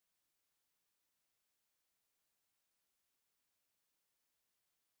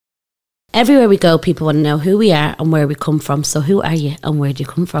Everywhere we go, people want to know who we are and where we come from. So who are you and where do you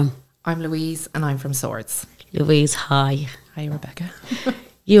come from? I'm Louise and I'm from Swords. Louise, hi. Hi, Rebecca.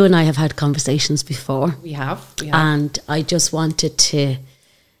 You and I have had conversations before. We have. And I just wanted to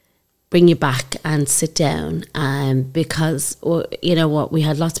bring you back and sit down because, you know what, we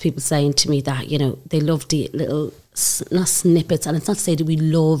had lots of people saying to me that, you know, they loved the little, not snippets, and it's not to say that we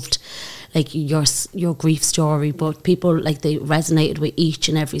loved like your grief story, but people, like, they resonated with each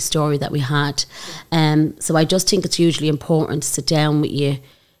and every story that we had. So I just think it's hugely important to sit down with you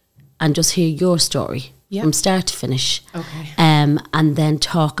and just hear your story from start to finish. Okay. And then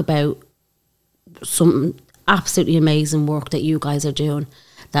talk about some absolutely amazing work that you guys are doing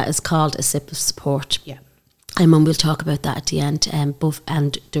that is called A Sip of Support. Yeah. And we'll talk about that at the end, and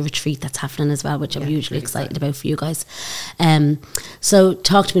the retreat that's happening as well, which I'm hugely really excited about for you guys. So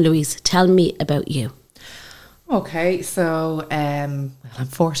talk to me, Louise. Tell me about you. Okay, so I'm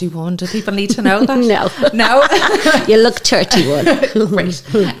 41. Do people need to know that? No. You look 31.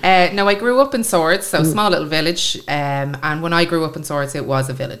 Right. No, I grew up in Swords, so small little village. And when I grew up in Swords, it was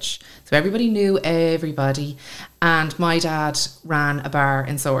a village. So everybody knew everybody. And my dad ran a bar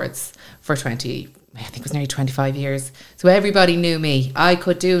in Swords for I think it was nearly 25 years. So everybody knew me. I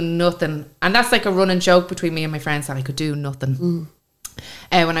could do nothing. And that's like a running joke between me and my friends, that I could do nothing.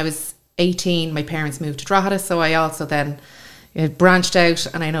 When I was 18, my parents moved to Drogheda, so I also then branched out,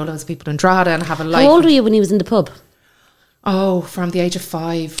 and I know loads of people in Drogheda and have a life. How old were you when he was in the pub? Oh, from the age of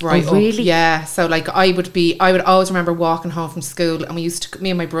 5 right up. Really? Yeah. So like I would always remember walking home from school, and me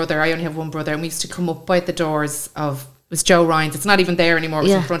and my brother, I only have one brother, and we used to come up by the doors of, it was Joe Ryan's, it's not even there anymore, it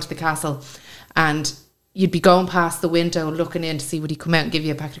was in front of the castle, and you'd be going past the window looking in to see would he come out and give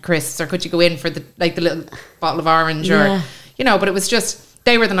you a packet of crisps, or could you go in for the little bottle of orange, or you know. But it was just,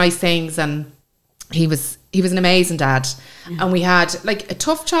 they were the nice things, and he was an amazing dad. And we had like a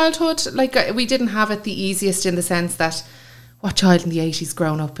tough childhood. Like we didn't have it the easiest, in the sense that what child in the 80s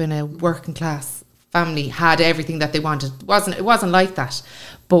grown up in a working class family had everything that they wanted? It wasn't like that,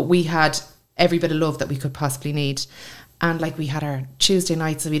 but we had every bit of love that we could possibly need. And like we had our Tuesday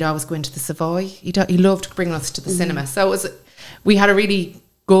nights, and we'd always go into the Savoy. He loved bringing us to the cinema. So we had a really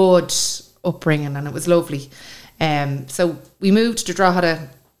good upbringing, and it was lovely. So we moved to Drogheda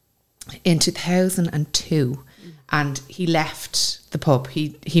in 2002, and he left the pub.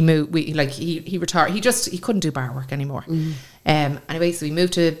 He moved. He retired. He couldn't do bar work anymore. Anyway, so we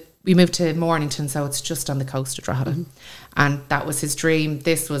moved to Mornington, so it's just on the coast of Drogheda, and that was his dream.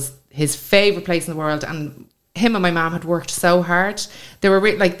 This was his favourite place in the world, and him and my mum had worked so hard. They were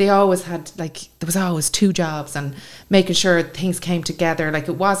they always had, like, there was always 2 jobs, and making sure things came together. Like,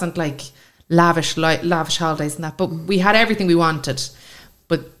 it wasn't like lavish holidays and that, but we had everything we wanted.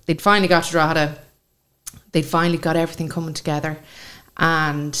 But they'd finally got to Drogheda. They'd finally got everything coming together.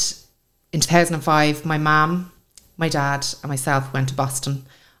 And in 2005, my mum, my dad and myself went to Boston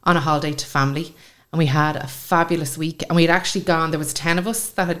on a holiday to family, and we had a fabulous week. And we had actually gone, there was 10 of us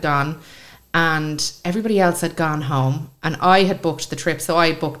that had gone, and everybody else had gone home, and I had booked the trip, so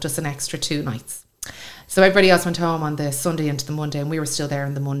I booked us an extra 2 nights. So everybody else went home on the Sunday into the Monday, and we were still there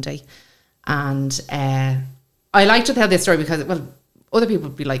on the Monday. And I like to tell this story because, well, other people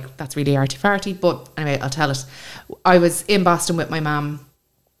would be like, that's really arty-farty, but anyway, I'll tell it. I was in Boston with my mum.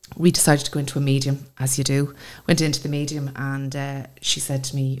 We decided to go into a medium, as you do. Went into the medium, and she said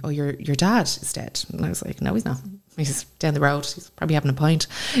to me, oh, your dad is dead. And I was like, no, he's not. He's down the road. He's probably having a pint.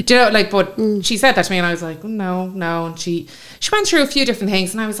 Do you know, like, but she said that to me, and I was like, no. And she went through a few different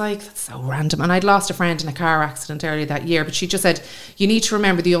things, and I was like, that's so random. And I'd lost a friend in a car accident earlier that year, but she just said, you need to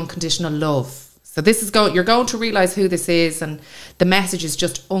remember the unconditional love. So this is you're going to realise who this is, and the message is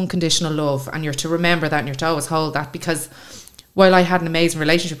just unconditional love, and you're to remember that, and you're to always hold that, because while I had an amazing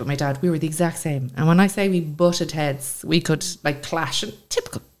relationship with my dad, we were the exact same. And when I say we butted heads, we could like clash, and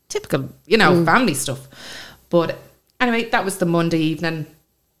typical, you know, family stuff. But anyway, that was the Monday evening.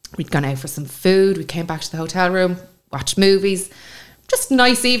 We'd gone out for some food. We came back to the hotel room, watched movies. Just a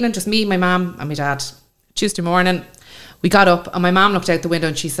nice evening, just me, my mum and my dad. Tuesday morning, we got up, and my mum looked out the window,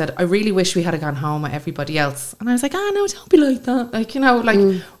 and she said, I really wish we had gone home with everybody else. And I was like, no, don't be like that. Like, you know, like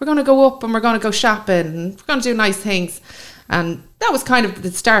we're going to go up, and we're going to go shopping, and we're going to do nice things. And that was kind of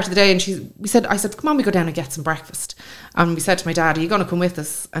the start of the day. And I said, come on, we go down and get some breakfast. And we said to my dad, are you going to come with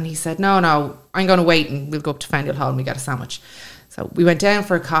us? And he said, no, I'm going to wait, and we'll go up to Faneuil Hall and we get a sandwich. So we went down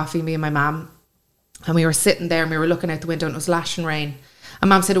for a coffee, me and my mum, and we were sitting there, and we were looking out the window, and it was lashing rain. And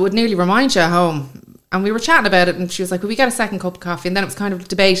mum said, it would nearly remind you at home. And we were chatting about it, and she was like, will we get a second cup of coffee? And then it was kind of a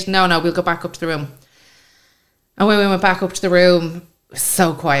debate. No, we'll go back up to the room. And when we went back up to the room, it was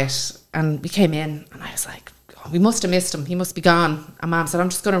so quiet. And we came in, and I was like, we must have missed him. He must be gone. And Mum said, I'm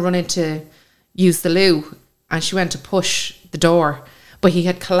just going to run in to use the loo. And she went to push the door, but he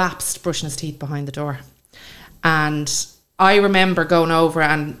had collapsed, brushing his teeth behind the door. And I remember going over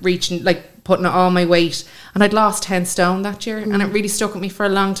and reaching, like putting all my weight, and I'd lost 10 stone that year. And it really stuck with me for a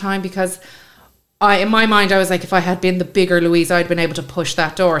long time, because in my mind, I was like, if I had been the bigger Louise, I'd been able to push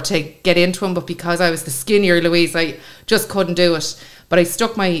that door to get into him. But because I was the skinnier Louise, I just couldn't do it. But I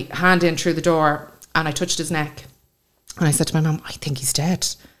stuck my hand in through the door and I touched his neck. And I said to my mum, I think he's dead.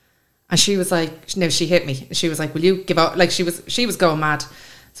 And she was like, no, she hit me. She was like, will you give up? Like she was going mad.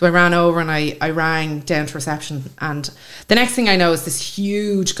 So I ran over and I rang down to reception. And the next thing I know is this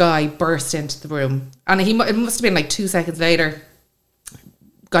huge guy burst into the room. And it must have been like 2 seconds later,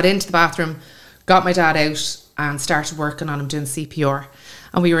 got into the bathroom, got my dad out and started working on him, doing CPR.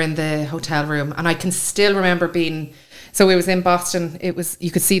 And we were in the hotel room. And I can still remember so it was in Boston.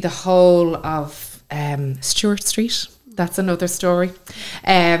 You could see the whole of Stuart Street. That's another story.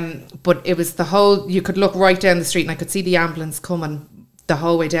 But it was the whole, you could look right down the street and I could see the ambulance coming the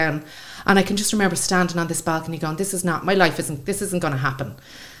whole way down. And I can just remember standing on this balcony going, this isn't going to happen.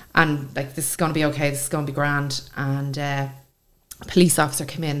 And like, this is going to be okay. This is going to be grand. And a police officer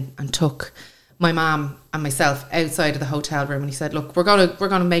came in and took my mum and myself outside of the hotel room. And he said, look, we're going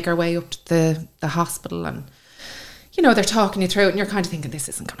to make our way up to the hospital. And you know, they're talking you through it and you're kind of thinking, this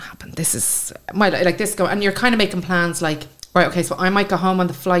isn't going to happen. This is and you're kind of making plans like, right, okay, so I might go home on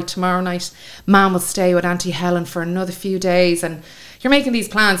the flight tomorrow night. Mum will stay with Auntie Helen for another few days. And you're making these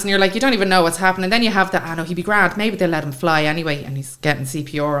plans and you're like, you don't even know what's happening. And then you have that, I know he'd be grand. Maybe they'll let him fly anyway. And he's getting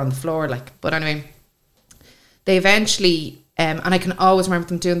CPR on the floor. But anyway, they eventually, and I can always remember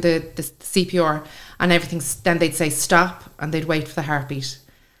them doing the CPR and everything. Then they'd say stop and they'd wait for the heartbeat.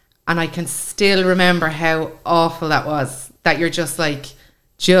 And I can still remember how awful that was, that you're just like,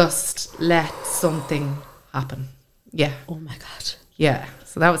 just let something happen. Yeah. Oh my God. Yeah.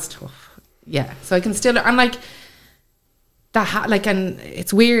 So that was tough. Yeah. So I can still, and like, and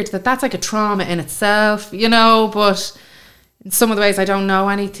it's weird that's like a trauma in itself, you know, but in some of the ways I don't know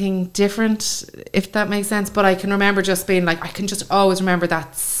anything different, if that makes sense. But I can remember just being like, I can just always remember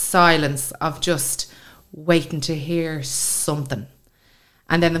that silence of just waiting to hear something.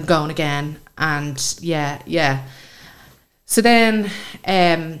 And then them going again. And yeah. So then,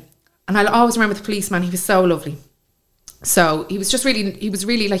 and I'll always remember the policeman. He was so lovely. So he was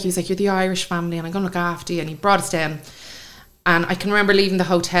really like, he was like, you're the Irish family and I'm going to look after you. And he brought us down. And I can remember leaving the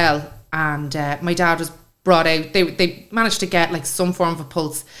hotel and my dad was brought out. They managed to get like some form of a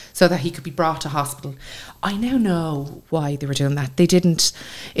pulse so that he could be brought to hospital. I now know why they were doing that. They didn't,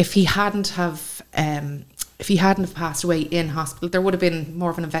 if he hadn't have passed away in hospital, there would have been more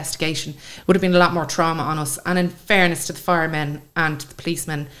of an investigation. It would have been a lot more trauma on us. And in fairness to the firemen and the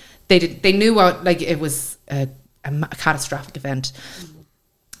policemen, they knew what, like, it was a catastrophic event,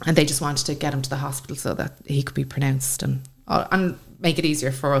 and they just wanted to get him to the hospital so that he could be pronounced and make it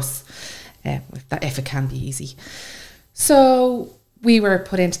easier for us, if it can be easy. So we were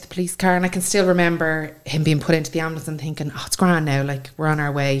put into the police car, and I can still remember him being put into the ambulance and thinking, oh, it's grand now, like, we're on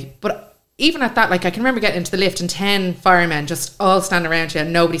our way. But even at that, like, I can remember getting into the lift and 10 firemen just all stand around you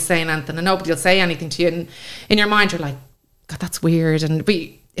and nobody's saying anything and nobody will say anything to you. And in your mind, you're like, God, that's weird. And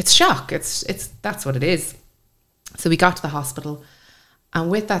it's shock. That's what it is. So we got to the hospital,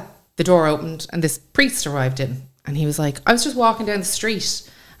 and with that, the door opened and this priest arrived in, and he was like, I was just walking down the street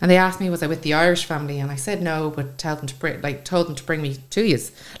and they asked me, was I with the Irish family? And I said no, but told them to bring me to you.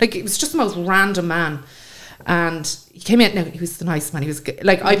 Like, it was just the most random man. And he came in. No, he was the nice man. He was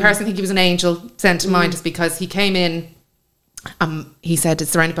like, I personally think he was an angel sent to mind, just because he came in. He said,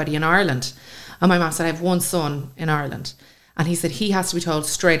 is there anybody in Ireland? And my mum said, I have one son in Ireland. And he said, he has to be told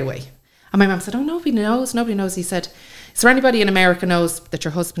straight away. And my mum said, oh, nobody knows. He said, is there anybody in America knows that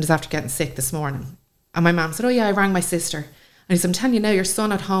your husband is after getting sick this morning? And my mum said, oh yeah, I rang my sister. And he said, I'm telling you now, your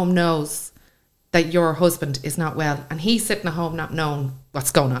son at home knows that your husband is not well, and he's sitting at home not knowing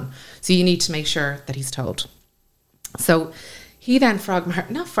what's going on. So you need to make sure that he's told. So he then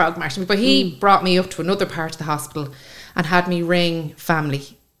not frog marched me, but he brought me up to another part of the hospital and had me ring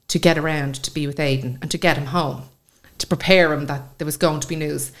family to get around to be with Aidan and to get him home, to prepare him that there was going to be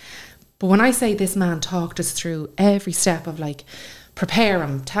news. But when I say this man talked us through every step of, like, prepare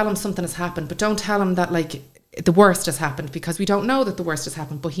him, tell him something has happened, but don't tell him that, like, the worst has happened, because we don't know that the worst has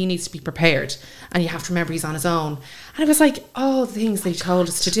happened, but he needs to be prepared, and you have to remember he's on his own. And it was like all the things that he told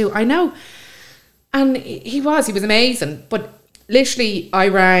us to do. I know. And he was amazing. But literally, I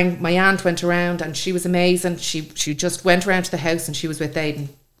rang, my aunt went around and she was amazing. She just went around to the house and she was with Aidan.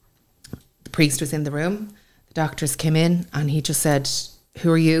 The priest was in the room. The doctors came in and he just said,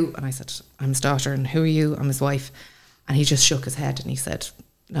 who are you? And I said, I'm his daughter. And who are you? I'm his wife. And he just shook his head and he said,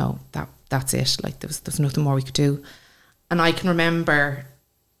 no, that's it. Like there was nothing more we could do. And I can remember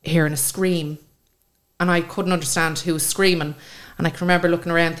hearing a scream, and I couldn't understand who was screaming. And I can remember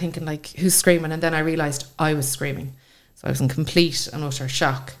looking around thinking, like, who's screaming? And then I realised I was screaming. So I was in complete and utter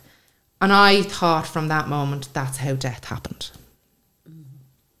shock. And I thought from that moment, that's how death happened.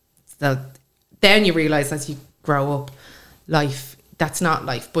 So then you realise as you grow up, life, that's not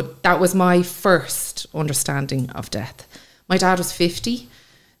life. But that was my first understanding of death. My dad was 50,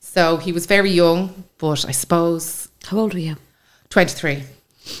 so he was very young, but I suppose... How old were you? 23.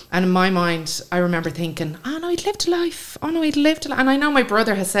 And in my mind, I remember thinking, oh no, he'd lived a life. Oh no, he'd lived a life. And I know my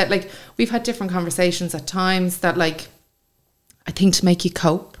brother has said, like, we've had different conversations at times that, like, I think to make you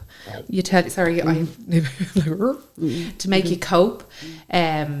cope, you tell, sorry, to make you cope,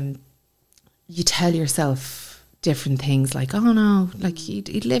 you tell yourself different things like, oh no, like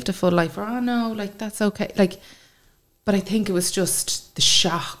he'd lived a full life, or oh no, like that's okay. Like, but I think it was just the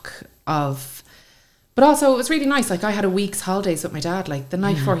shock of, but also it was really nice. Like I had a week's holidays with my dad. Like the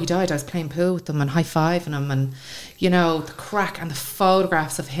night before he died, I was playing pool with him and high-fiving him, and you know, the crack and the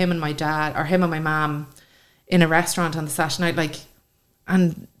photographs of him and my dad, or him and my mum in a restaurant on the Saturday night, like,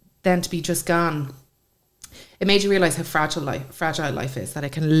 and then to be just gone. It made you realise how fragile life is, that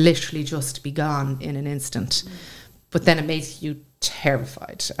it can literally just be gone in an instant. But then it made you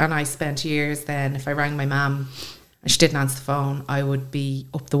terrified. And I spent years then, if I rang my mum and she didn't answer the phone, I would be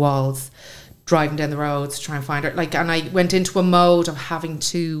up the walls, driving down the roads to try and find her. Like, and I went into a mode of having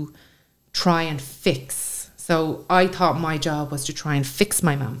to try and fix. So I thought my job was to try and fix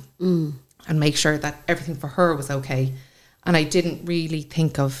my mum and make sure that everything for her was okay. And I didn't really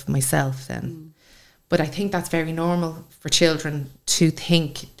think of myself then. But I think that's very normal for children to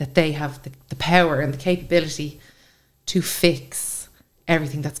think that they have the power and the capability to fix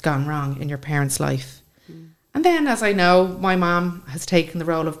everything that's gone wrong in your parents' life. And then, as I know, my mom has taken the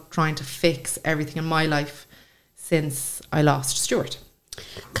role of trying to fix everything in my life since I lost Stuart.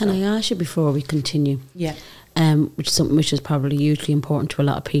 Can I ask you before we continue? Yeah. Which is something which is probably hugely important to a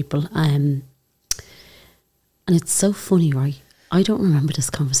lot of people. And it's so funny, right? I don't remember this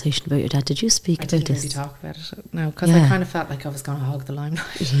conversation about your dad. Did you speak about this? I didn't really talk about it. No, because I kind of felt like I was going to hog the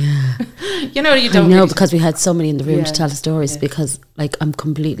limelight. Yeah. You know, you don't. I know, really because we had so many in the room to tell stories, because like I'm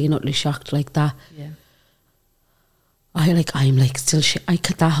completely and utterly shocked like that. Yeah. I'm like still, I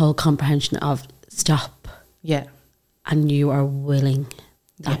get that whole comprehension of stop. Yeah. And you are willing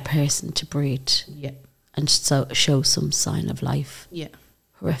that person to breathe. Yeah. And so show some sign of life. Yeah.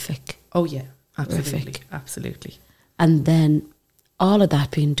 Horrific. Oh yeah, absolutely. Horrific. Absolutely. And then all of that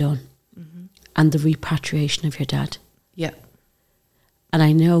being done and the repatriation of your dad. Yeah. And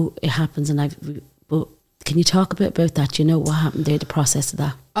I know it happens, but can you talk a bit about that? Do you know what happened there, the process of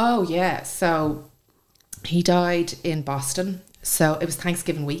that? Oh yeah, so he died in Boston, so it was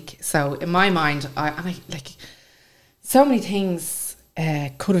Thanksgiving week. So in my mind, I like so many things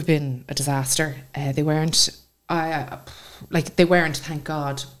could have been a disaster. They weren't. They weren't, thank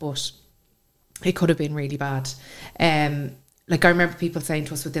God, but it could have been really bad. Like I remember people saying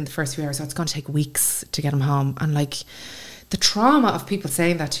to us within the first few hours, "Oh, it's going to take weeks to get him home," and like the trauma of people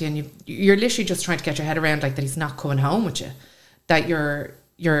saying that to you, and you're literally just trying to get your head around like that he's not coming home with you, that you're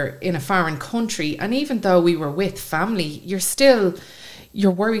in a foreign country, and even though we were with family,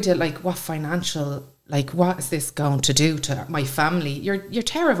 you're worried at like what financial, like what is this going to do to my family? You're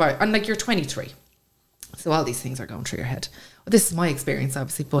terrified, and like you're 23, so all these things are going through your head. Well, this is my experience,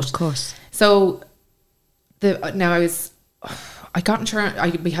 obviously, but of course. So I got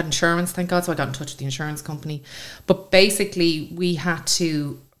insurance. We had insurance, thank God, so I got in touch with the insurance company. But basically, we had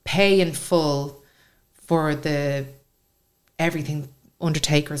to pay in full for everything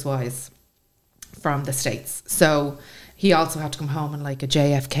undertakers wise from the States. So he also had to come home in like a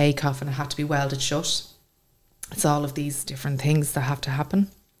JFK coffin. It had to be welded shut. It's all of these different things that have to happen.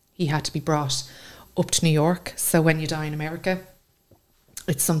 He had to be brought up to New York. So when you die in America,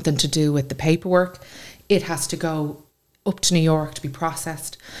 it's something to do with the paperwork. It has to go up to New York to be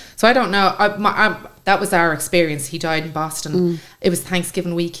processed. So I don't know. That was our experience. He died in Boston. It was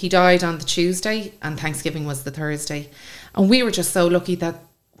Thanksgiving week. He died on the Tuesday and Thanksgiving was the Thursday. And we were just so lucky that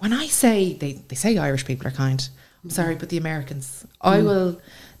when I say, they say Irish people are kind. I'm sorry, but the Americans, I will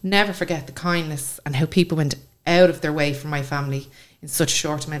never forget the kindness and how people went out of their way for my family in such a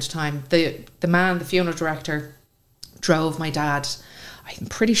short amount of time. The funeral director, drove my dad. I'm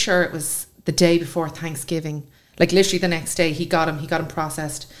pretty sure it was the day before Thanksgiving, Like literally the next day he got him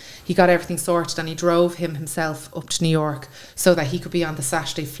processed, he got everything sorted, and he drove himself up to New York so that he could be on the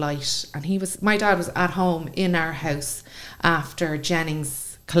Saturday flight. And my dad was at home in our house after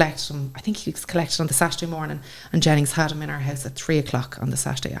Jennings collected him. I think he was collected on the Saturday morning, and Jennings had him in our house at 3:00 on the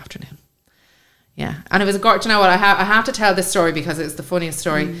Saturday afternoon. Yeah, and it was do you know what, I have to tell this story because it's the funniest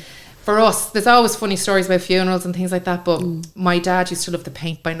story. For us, there's always funny stories about funerals and things like that, but my dad used to love to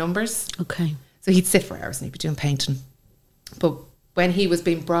paint by numbers. Okay. So he'd sit for hours and he'd be doing painting. But when he was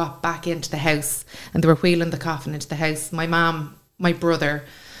being brought back into the house and they were wheeling the coffin into the house, my mum, my brother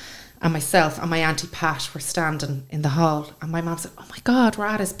and myself and my Auntie Pat were standing in the hall, and my mum said, "Oh my God, we're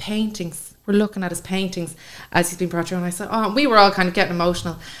at his paintings. We're looking at his paintings as he's been brought through." And I said, "Oh," and we were all kind of getting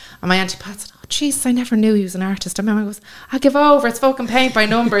emotional. And my Auntie Pat said, "Oh Jesus, I never knew he was an artist." And my mum goes, "I give over, it's fucking paint by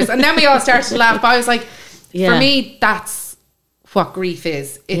numbers." And then we all started to laugh. But I was like, for me, that's what grief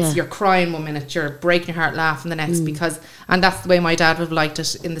is. It's you're crying 1 minute, you're breaking your heart laughing the next, and that's the way my dad would have liked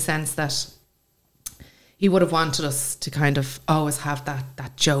it, in the sense that he would have wanted us to kind of always have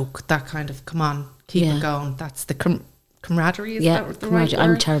that joke, that kind of, come on, keep it going. That's the camaraderie, is that the right word?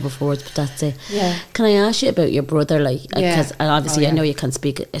 I'm terrible for words, but that's it. Yeah. Can I ask you about your brother? Like, because obviously I know you can't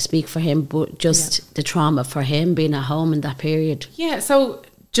speak for him, but just the trauma for him being at home in that period. Yeah. So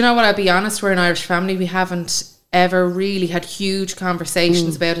do you know what? I'll be honest. We're an Irish family. We haven't ever really had huge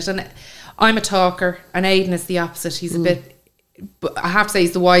conversations about it. And I'm a talker, and Aidan is the opposite. He's a bit. But I have to say,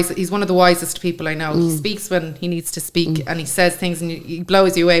 he's one of the wisest people I know. He speaks when he needs to speak, and he says things, and he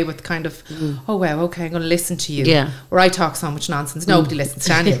blows you away with kind of, "Oh wow, okay, I'm going to listen to you." Yeah. Where I talk so much nonsense, nobody listens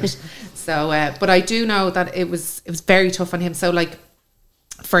to any of it. So, but I do know that it was very tough on him. So, like,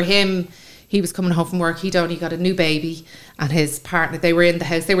 for him, he was coming home from work. He'd only got a new baby, and his partner, they were in the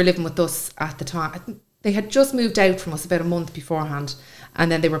house. They were living with us at the time. I think they had just moved out from us about a month beforehand,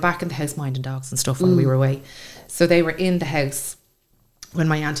 and then they were back in the house minding dogs and stuff when we were away. So they were in the house when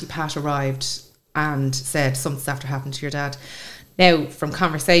my Auntie Pat arrived and said, "Something's after happened to your dad." Now, from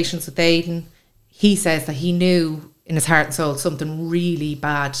conversations with Aidan, he says that he knew in his heart and soul something really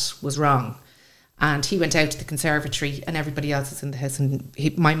bad was wrong. And he went out to the conservatory, and everybody else was in the house. And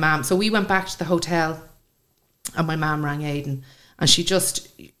my mum, so we went back to the hotel, and my mum rang Aidan, and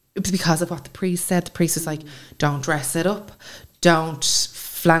it was because of what the priest said. The priest was like, "Don't dress it up. Don't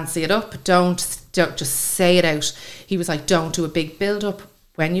fancy it up. Don't just say it out." He was like, "Don't do a big build up.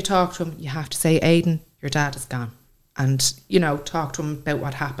 When you talk to him, you have to say, 'Aidan, your dad is gone.' And, talk to him about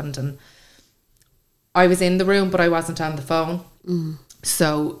what happened." And I was in the room, but I wasn't on the phone.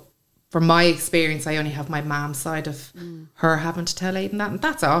 So from my experience, I only have my mom's side of her having to tell Aidan that. And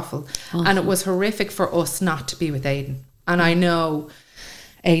that's awful. And it was horrific for us not to be with Aidan. And I know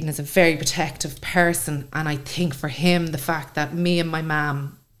Aidan is a very protective person. And I think for him, the fact that me and my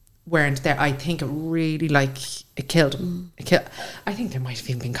mom weren't there, I think it really, it killed him. I think there might have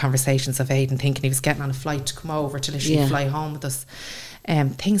even been conversations of Aidan thinking he was getting on a flight to come over to literally fly home with us.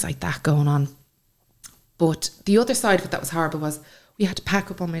 Things like that going on. But the other side of it that was horrible was we had to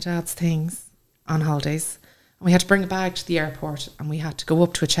pack up all my dad's things on holidays, and we had to bring a bag to the airport, and we had to go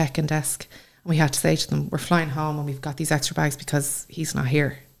up to a check-in desk, and we had to say to them, "We're flying home and we've got these extra bags because he's not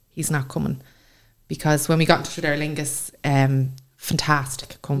here. He's not coming." Because when we got in touch with Aer Lingus,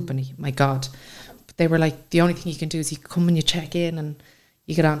 fantastic company, my God. But they were like, the only thing you can do is you come and you check in and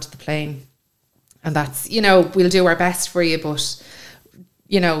you get onto the plane. And that's, we'll do our best for you, but,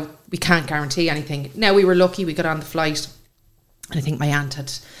 we can't guarantee anything. Now, we were lucky, we got on the flight. And I think my aunt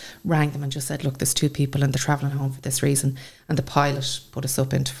had rang them and just said, "Look, there's 2 people and they're travelling home for this reason." And the pilot put us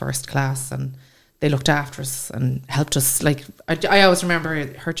up into first class, and they looked after us and helped us. Like, I always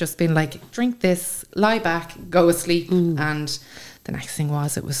remember her just being like, "Drink this, lie back, go asleep." And the next thing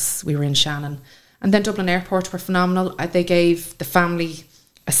we were in Shannon. And then Dublin Airport were phenomenal. They gave the family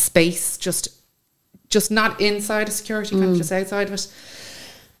a space, just not inside a security, kind of just outside of it.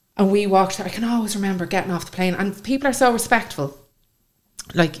 And we walked there. I can always remember getting off the plane, and people are so respectful.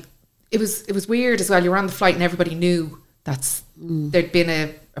 Like, it was weird as well. You were on the flight and everybody knew that there'd been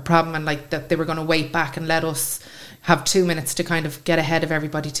a problem, and like that they were going to wait back and let us have 2 minutes to kind of get ahead of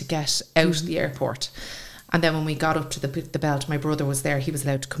everybody to get out of the airport. And then when we got up to the belt, my brother was there. He was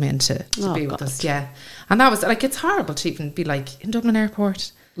allowed to come in to be with us. Yeah. And that was like, it's horrible to even be like in Dublin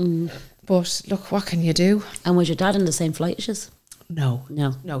Airport. But look, what can you do? And was your dad in the same flight as you?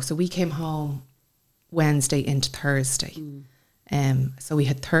 No. So we came home Wednesday into Thursday. So we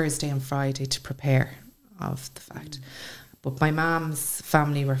had Thursday and Friday to prepare of the fact. But my mom's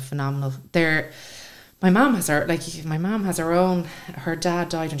family were phenomenal. My mom has her own. Her dad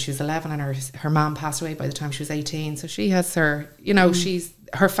died when she was 11, and her mom passed away by the time she was 18. So she has her.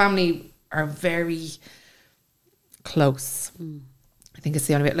 Her family are very close. I think it's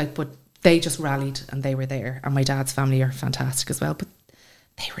the only way, like, but they just rallied and they were there. And my dad's family are fantastic as well, but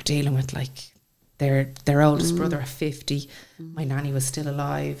they were dealing with, like, their oldest brother at 50. My nanny was still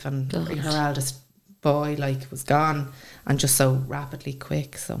alive, and her eldest boy, like, was gone, and just so rapidly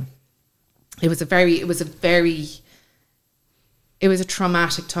quick. So it was a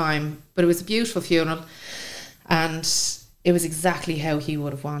traumatic time, but it was a beautiful funeral, and it was exactly how he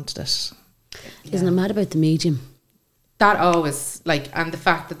would have wanted it. Isn't it mad about the medium? That always, like, and the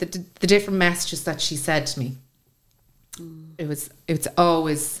fact that the different messages that she said to me, it's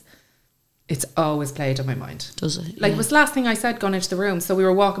always played on my mind. Does it? Like, it was the last thing I said going into the room. So we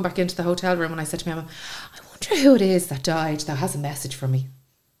were walking back into the hotel room, and I said to my mum, I wonder who it is that died that has a message for me.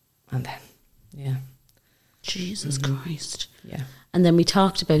 And then, yeah. Jesus Christ. Yeah. And then we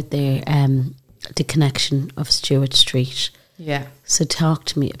talked about the connection of Stuart Street. Yeah. So talk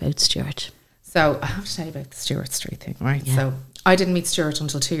to me about Stuart. So I have to tell you about the Stuart Street thing, right? Yeah. So I didn't meet Stuart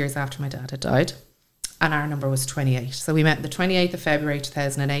until 2 years after my dad had died, and our number was 28. So we met the 28th of February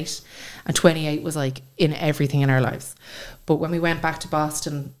 2008, and 28 was like in everything in our lives. But when we went back to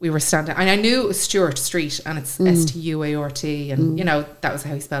Boston, we were standing, and I knew it was Stuart Street, and it's Stuart, and you know, that was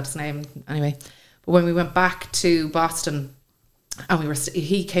how he spelled his name anyway. But when we went back to Boston, and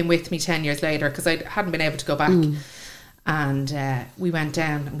he came with me 10 years later, because I hadn't been able to go back. And we went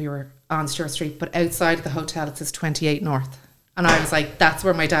down, and we were on Stuart Street, but outside of the hotel it says 28 North, and I was like, that's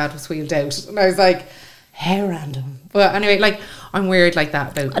where my dad was wheeled out, and I was like, how random. But anyway, like, I'm weird like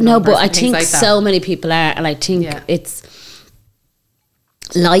that about no, but I think like so many people are, and I think it's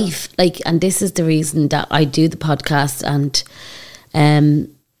life, like, and this is the reason that I do the podcast, and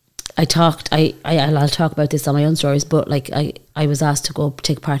I'll talk about this on my own stories, but like I was asked to go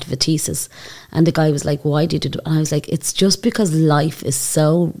take part of a thesis, and the guy was like, why did you do it? And I was like, it's just because life is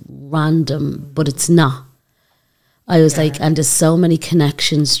so random, but it's not. I was like, and there's so many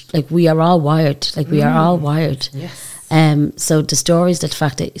connections, like we are all wired, Yes. So the stories, the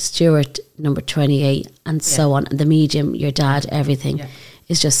fact that Stuart number 28 and so on, and the medium, your dad, everything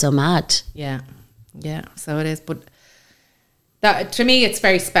is just so mad. Yeah, so it is, but that, to me, it's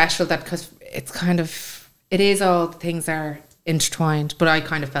very special, that, because it's kind of, it is, all things are intertwined, but I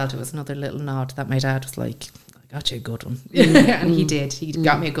kind of felt it was another little nod that my dad was like, I got you a good one. And he did,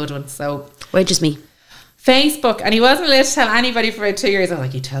 got me a good one. So where just me? Facebook, and he wasn't allowed to tell anybody for about 2 years. I was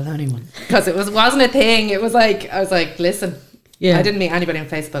like, you tell anyone, because it wasn't a thing. It was like, I was like, listen, I didn't meet anybody on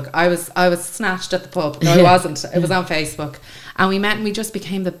Facebook. I was snatched at the pub. No, I wasn't. It was on Facebook, and we met, and we just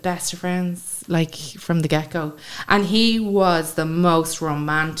became the best of friends, like, from the get-go. And he was the most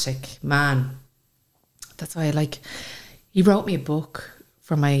romantic man. That's why he wrote me a book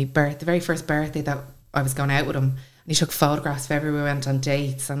for my the very first birthday that I was going out with him. And he took photographs of everywhere we went on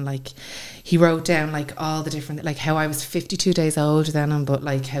dates, and like, he wrote down like all the different, like, how I was 52 days older than him, but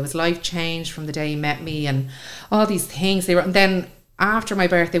like how his life changed from the day he met me, and all these things they wrote. And then after my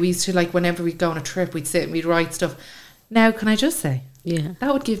birthday, we used to, like, whenever we'd go on a trip, we'd sit and we'd write stuff. Now, can I just say,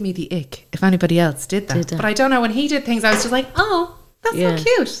 that would give me the ick if anybody else did that. But I don't know, when he did things, I was just like, oh, that's so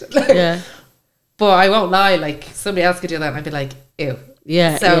cute. But I won't lie, like, somebody else could do that and I'd be like, ew.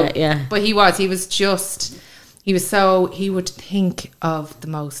 But he would think of the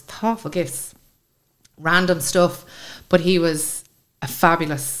most thoughtful gifts, random stuff, but he was a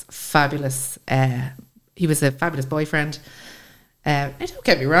fabulous he was a fabulous boyfriend. Don't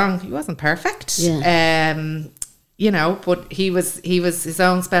get me wrong, he wasn't perfect, you know, but he was his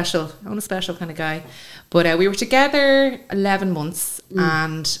own special kind of guy. But we were together 11 months,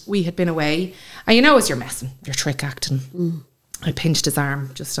 and we had been away, and you know, as you're messing, you're trick acting, I pinched his arm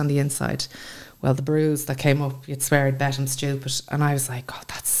just on the inside. Well, the bruise that came up, you'd swear I'd bet him stupid. And I was like, oh,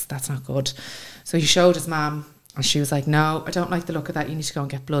 that's not good. So he showed his mum, and she was like, no, I don't like the look of that. You need to go and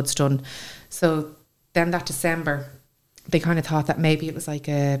get bloods done. So then that December, they kind of thought that maybe it was like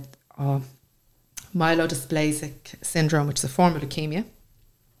a myelodysplastic syndrome, which is a form of leukemia.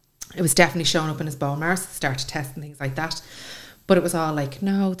 It was definitely showing up in his bone marrow, so they started testing things like that. But it was all like,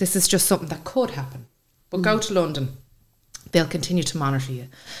 no, this is just something that could happen. But go to London. They'll continue to monitor you.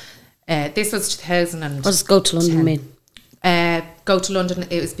 This was 2000. What does go to London mean? Go to London,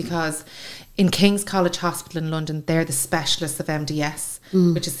 it was because in King's College Hospital in London, they're the specialists of MDS,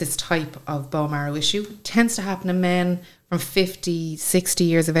 which is this type of bone marrow issue. It tends to happen in men from 50, 60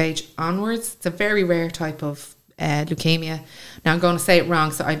 years of age onwards. It's a very rare type of leukemia. Now, I'm going to say it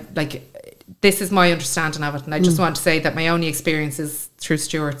wrong, so this is my understanding of it, and I just want to say that my only experience is through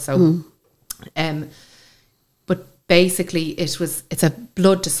Stuart. So, basically, it's a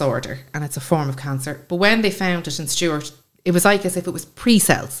blood disorder, and it's a form of cancer. But when they found it in Stuart, it was like as if it was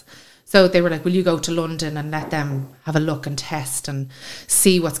pre-cells. So they were like, will you go to London and let them have a look and test and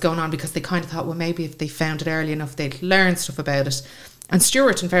see what's going on? Because they kind of thought, well, maybe if they found it early enough, they'd learn stuff about it. And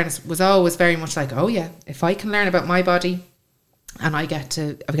Stuart, in fairness, was always very much like, oh yeah, if I can learn about my body and I get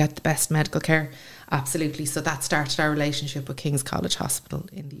the best medical care, absolutely. So that started our relationship with King's College Hospital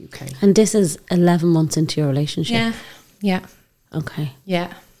in the UK. And this is 11 months into your relationship? Yeah. Yeah. Okay.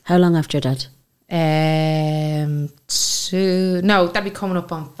 Yeah. How long after your dad? That'd be coming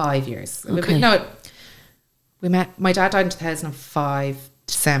up on 5 years. Okay. We met, my dad died in 2005,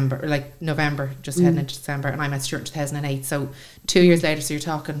 December, like November, just heading into December, and I met Stuart in 2008. So 2 years later, so you're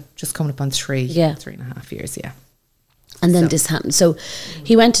talking just coming up on 3.5 years, yeah. And then this happened. So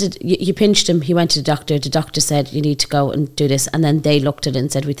he went to, you pinched him, he went to the doctor said, you need to go and do this. And then they looked at it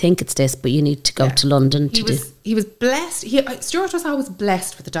and said, we think it's this, but you need to go to London to do. He was blessed. Stuart was always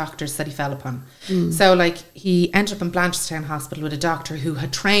blessed with the doctors that he fell upon. So like he ended up in Blanchardstown Hospital with a doctor who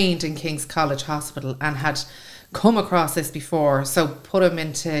had trained in King's College Hospital and had come across this before. So put him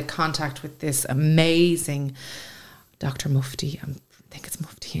into contact with this amazing Dr. Mufti, I think it's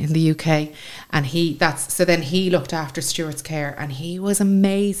Mufti in the UK, and then he looked after Stuart's care, and he was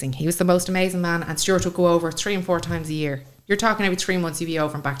amazing. He was the most amazing man, and Stuart would go over 3 and 4 times a year. You're talking every 3 months you'd be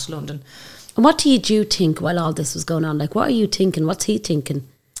over and back to London. And what did you think while all this was going on? Like, what are you thinking? What's he thinking?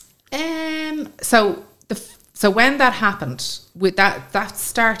 So when that happened, with that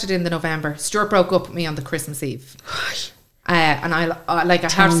started in the November. Stuart broke up with me on the Christmas Eve. And I have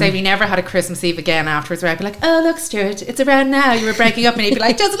to say, we never had a Christmas Eve again afterwards where I'd be like, oh, look, Stuart, it's around now. You were breaking up. And he'd be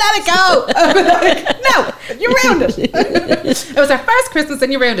like, just let it go. I'd be like, no, you ruined it. It was our first Christmas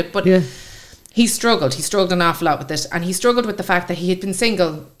and you ruined it. But he struggled. He struggled an awful lot with it. And he struggled with the fact that he had been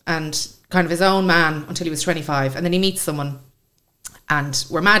single and kind of his own man until he was 25. And then he meets someone and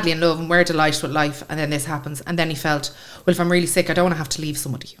we're madly in love and we're delighted with life. And then this happens. And then he felt, well, if I'm really sick, I don't want to have to leave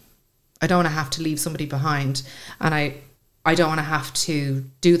somebody. I don't want to have to leave somebody behind. And I don't want to have to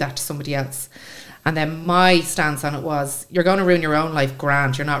do that to somebody else. And then my stance on it was, you're going to ruin your own life,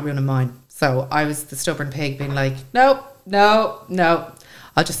 grand, you're not ruining mine. So I was the stubborn pig being like, no,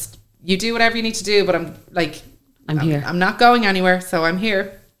 you do whatever you need to do, but I'm here. I'm not going anywhere, so I'm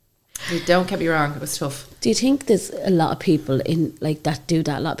here. Don't get me wrong, it was tough. Do you think there's a lot of people in like that do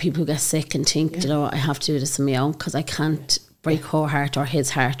that? A lot of people who get sick and think, you know, I have to do this on my own because I can't break her heart or his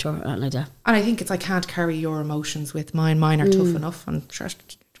heart or anything like that. And I think it's, I can't carry your emotions with mine. Mine are tough enough. And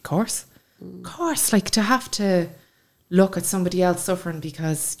of course, like to have to look at somebody else suffering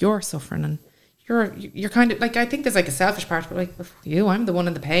because you're suffering and you're kind of like, I think there's like a selfish part, but like you, I'm the one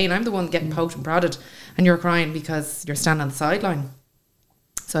in the pain. I'm the one getting poked and prodded and you're crying because you're standing on the sideline.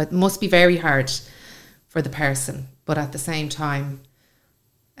 So it must be very hard for the person. But at the same time,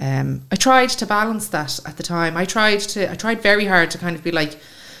 I tried to balance that at the time. I tried very hard to kind of be like,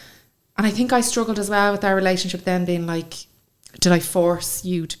 and I think I struggled as well with our relationship then being like, did I force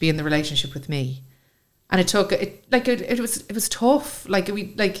you to be in the relationship with me? And it was tough.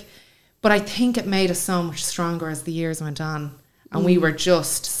 But I think it made us so much stronger as the years went on and we were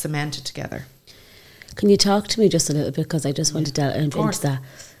just cemented together. Can you talk to me just a little bit, because I just want to delve into that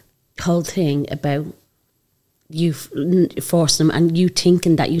whole thing about you forcing him and you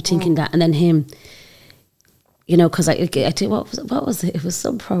thinking that, and then him, you know, because I think what was it? It was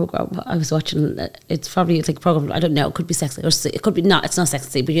some program I was watching. It's probably like a program, I don't know, it could be Sex, or it could be not. It's not Sex and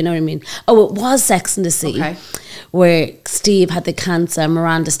the Sea, but you know what I mean. Oh, it was Sex and the Sea, where Steve had the cancer,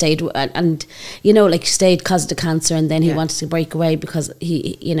 Miranda stayed, and you know, like stayed because of the cancer, and then he wanted to break away because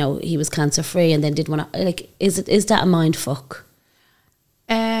he, you know, he was cancer free, and then didn't want to. Like, is that a mind fuck?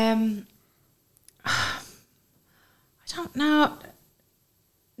 I don't know.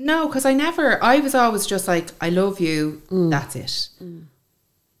 No, because I was always just like, I love you, that's it.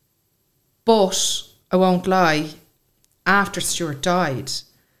 But I won't lie, after Stuart died,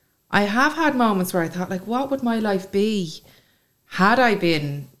 I have had moments where I thought, like, what would my life be had I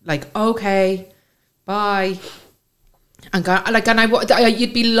been like, okay, bye. And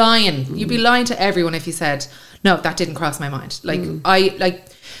you'd be lying. You'd be lying to everyone if you said, no, that didn't cross my mind. Like,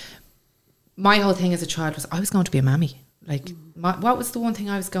 my whole thing as a child was I was going to be a mammy. Like, what was the one thing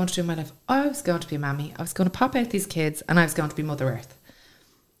I was going to do in my life? I was going to be a mammy. I was going to pop out these kids and I was going to be Mother Earth.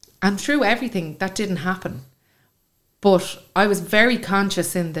 And through everything, that didn't happen. But I was very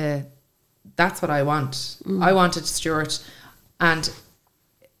conscious that's what I want. I wanted Stuart. And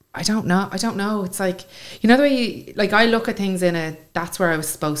I don't know. It's like, you know, the way I look at things that's where I was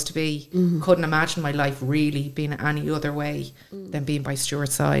supposed to be. Couldn't imagine my life really being any other way than being by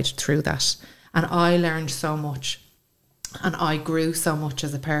Stuart's side through that. And I learned so much. And I grew so much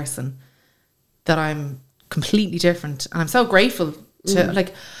as a person that I'm completely different. And I'm so grateful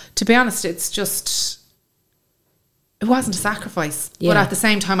To be honest, it's just, it wasn't a sacrifice. But at the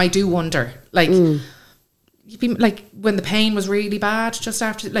same time, I do wonder, like, you'd be, like, when the pain was really bad, just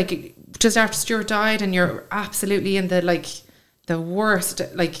after Stuart died, and you're absolutely in the, like, the worst,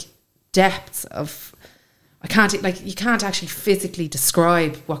 like, depths of, you can't actually physically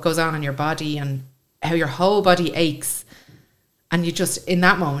describe what goes on in your body and how your whole body aches. And you just, in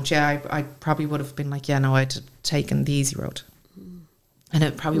that moment, I probably would have been like, I'd taken the easy road. And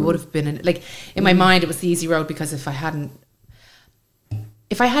it probably would have been, in my mind, it was the easy road, because if I had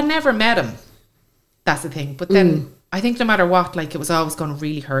never met him, that's the thing. But then I think no matter what, like, it was always going to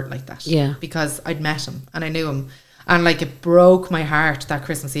really hurt like that. Yeah. Because I'd met him and I knew him. And, like, it broke my heart that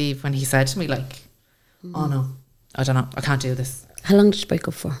Christmas Eve when he said to me, like, oh no, I don't know, I can't do this. How long did you break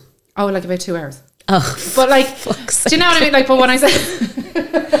up for? Oh, like about 2 hours. Oh, but like, do you know what I mean? Like, but when I said,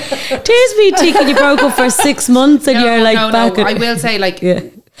 tears me thinking you broke up for 6 months and you're like back. I will say, like,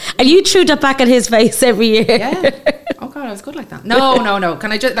 and you threw that back at his face every year. Yeah. Oh God, I was good like that. No.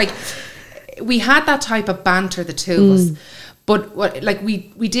 Can I just, like, we had that type of banter, the two of us, but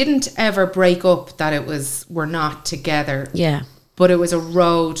we didn't ever break up. That it was, we're not together. Yeah. But it was a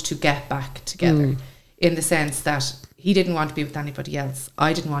road to get back together, in the sense that he didn't want to be with anybody else.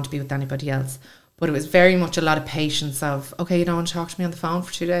 I didn't want to be with anybody else. But it was very much a lot of patience of, okay, you don't want to talk to me on the phone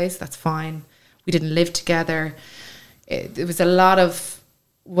for 2 days, that's fine. We didn't live together. It was a lot of,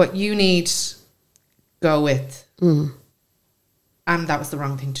 what you need, go with. And that was the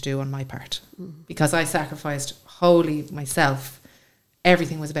wrong thing to do on my part. Because I sacrificed wholly myself.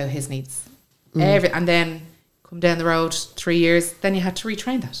 Everything was about his needs. And then come down the road 3 years, then you had to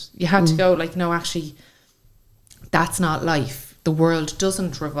retrain that. You had to go, like, no, actually, that's not life. The world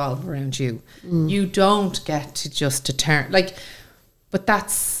doesn't revolve around you. You don't get to just to turn, like, but I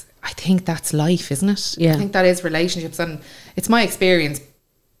think that's life, isn't it? Yeah. I think that is relationships, and it's my experience,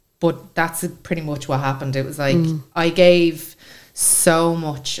 but that's pretty much what happened. It was like, I gave so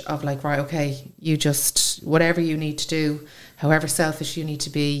much of, like, right, okay, you just, whatever you need to do, however selfish you need to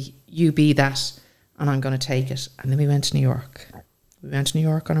be, you be that, and I'm going to take it. And then we went to New York. We went to New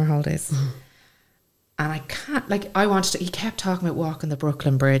York on our holidays. And I can't, like, he kept talking about walking the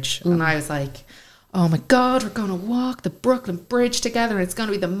Brooklyn Bridge. And I was like, oh my God, we're going to walk the Brooklyn Bridge together, and it's going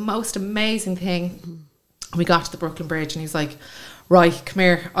to be the most amazing thing. And we got to the Brooklyn Bridge, and he's like, right, come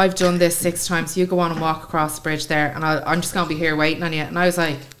here, I've done this 6 times. You go on and walk across the bridge there, and I'm just going to be here waiting on you. And I was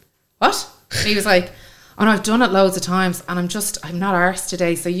like, what? And he was like, oh no, I've done it loads of times, and I'm not arsed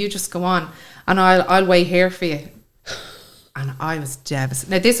today, so you just go on, and I'll wait here for you. And I was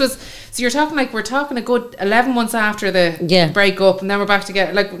devastated. Now this was, so you're talking, like, we're talking a good 11 months after the breakup, and then we're back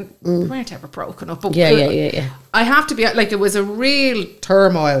together. Like, we weren't ever broken up. But yeah. I have to be, like, it was a real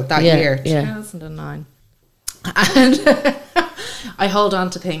turmoil that year, 2009. And I hold on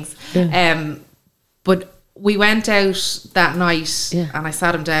to things. But we went out that night, and I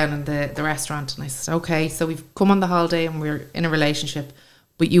sat him down in the restaurant, and I said, okay, so we've come on the holiday and we're in a relationship,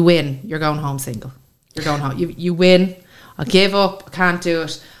 but you win, you're going home single. You're going home. You win. I give up, I can't do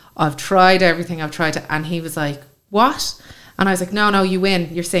it. I've tried everything, and he was like, what? And I was like, no, you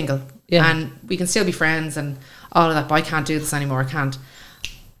win, you're single. Yeah. And we can still be friends and all of that, but I can't do this anymore, I can't.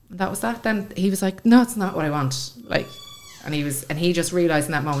 And that was that. Then he was like, no, it's not what I want. Like, and he just realised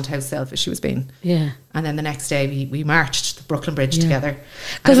in that moment how selfish he was being. Yeah. And then the next day we marched the Brooklyn Bridge together.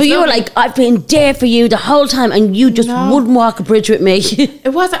 Because you were like, I've been there for you the whole time, and you just wouldn't walk a bridge with me.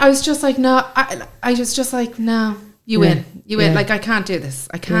 It wasn't, I was just like, no, I was just like, no. You win. Like, I can't do this.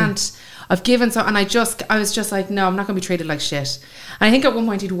 I can't. I've given so, and I was just like, no, I'm not going to be treated like shit. And I think at one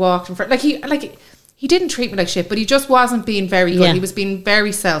point he'd walked in front, he didn't treat me like shit, but he just wasn't being very good. He was being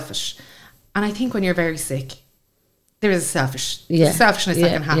very selfish. And I think when you're very sick, there is a selfishness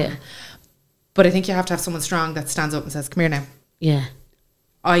that can happen. But I think you have to have someone strong that stands up and says, come here now. Yeah.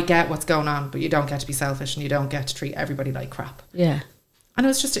 I get what's going on, but you don't get to be selfish, and you don't get to treat everybody like crap. Yeah. And it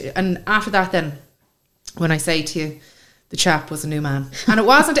was just, and after that then, when I say to you, the chap was a new man. And it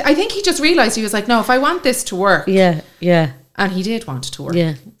wasn't, I think he just realised, he was like, no, if I want this to work. Yeah. And he did want it to work.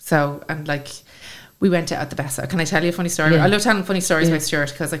 Yeah. So, and like, we went out at the best. Can I tell you a funny story? I love telling funny stories about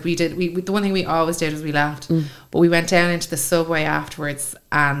Stuart, because like the one thing we always did was we laughed. But we went down into the subway afterwards,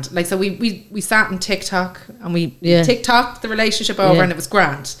 and like, so we sat in TikTok, and we TikToked the relationship over, and it was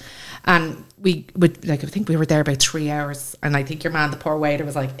grand. And we would, like, I think we were there about 3 hours, and I think your man, the poor waiter,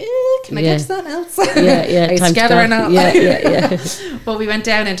 was like, can I get you something else? Yeah. Are you together or not? Yeah. But we went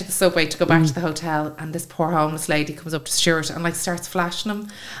down into the subway to go back to the hotel, and this poor homeless lady comes up to Stuart and like starts flashing him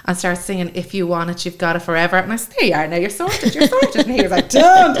and starts singing, "If you want it, you've got it forever." And I said, "There you are, now you're sorted. And he was like,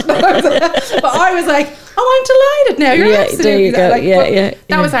 "Don't." But I was like, "Oh, I'm delighted now. You're absolutely there you go. Like,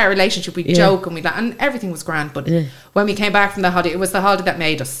 that was our relationship. We joke and and everything was grand. But when we came back from the holiday, it was the holiday that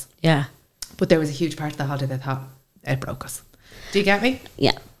made us. Yeah. But there was a huge part of the holiday that thought it broke us. Do you get me?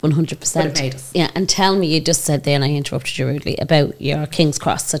 Yeah, 100%. But it made us. Yeah, and tell me, you just said then, I interrupted you rudely, about your King's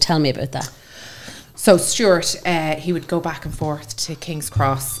Cross. So tell me about that. So Stuart, he would go back and forth to King's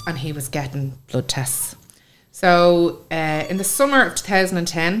Cross, and he was getting blood tests. So in the summer of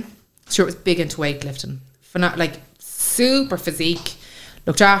 2010, Stuart was big into weightlifting. Like super physique,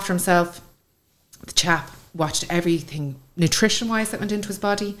 looked after himself. The chap watched everything nutrition-wise that went into his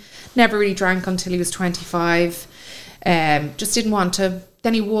body. Never really drank until he was 25. Just didn't want to.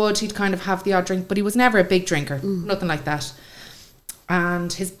 Then he'd kind of have the odd drink, but he was never a big drinker. Nothing like that.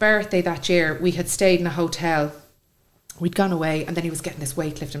 And his birthday that year, we had stayed in a hotel. We'd gone away, and then he was getting this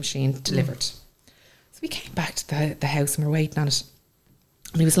weightlifting machine delivered. So we came back to the house and we're waiting on it.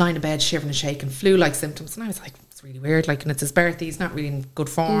 And he was lying in bed, shivering and shaking, flu-like symptoms. And I was like, it's really weird. Like, and it's his birthday, he's not really in good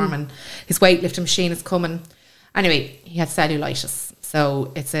form, and his weightlifting machine is coming. Anyway, he had cellulitis.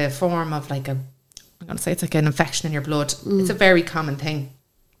 So it's a form of like I'm going to say it's like an infection in your blood. It's a very common thing.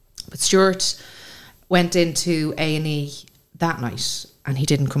 But Stuart went into A&E that night, and he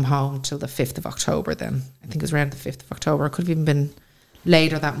didn't come home till the 5th of October then. I think it was around the 5th of October. It could have even been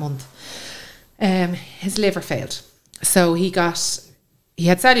later that month. His liver failed. So he had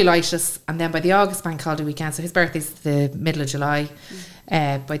cellulitis, and then by the August bank holiday weekend, so his birthday's the middle of July,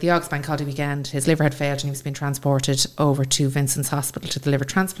 by the August bank holiday weekend, his liver had failed and he was being transported over to Vincent's Hospital to the liver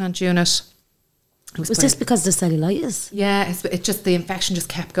transplant unit. Was this because of the cellulitis? Yeah, it just, the infection just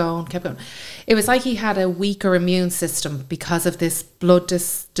kept going. It was like he had a weaker immune system because of this blood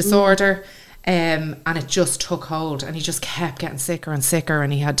disorder, and it just took hold, and he just kept getting sicker and sicker,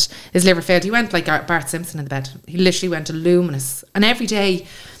 and his liver failed. He went like Bart Simpson in the bed. He literally went luminous, and every day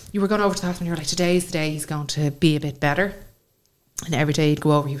you were going over to the hospital and you were like, today's the day he's going to be a bit better, and every day he'd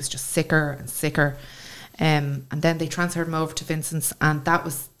go over, he was just sicker and sicker. And then they transferred him over to Vincent's, and that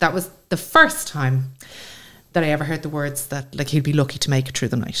was the first time that I ever heard the words that like he'd be lucky to make it through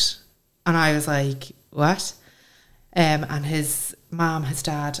the night. And I was like, what? And his mom, his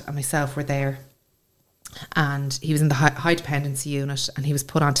dad and myself were there, and he was in the high dependency unit, and he was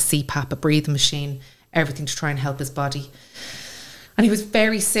put onto CPAP, a breathing machine, everything to try and help his body. And he was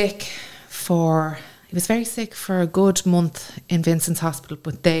very sick for a good month in Vincent's Hospital,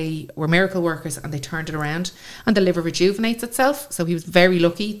 but they were miracle workers and they turned it around, and the liver rejuvenates itself. So he was very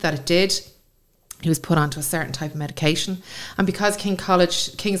lucky that it did. He was put onto a certain type of medication. And because King's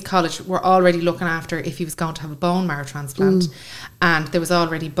College were already looking after if he was going to have a bone marrow transplant, and there was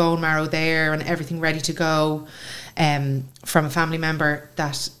already bone marrow there and everything ready to go from a family member,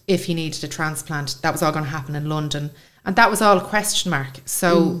 that if he needed a transplant, that was all going to happen in London. And that was all a question mark.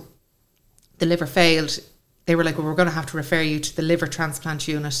 So the liver failed. They were like, well, we're going to have to refer you to the liver transplant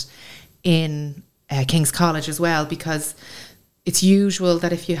unit in King's College as well, because it's usual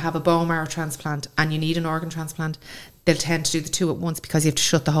that if you have a bone marrow transplant and you need an organ transplant, they'll tend to do the two at once, because you have to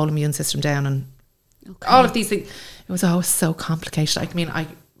shut the whole immune system down and all of these things. It was always so complicated.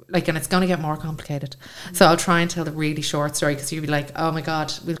 And it's going to get more complicated. So I'll try and tell the really short story, because you'll be like, oh my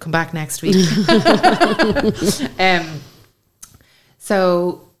God, we'll come back next week.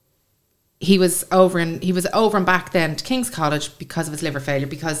 So he was over and back then to King's College because of his liver failure,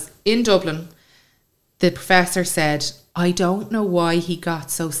 because in Dublin, the professor said, I don't know why he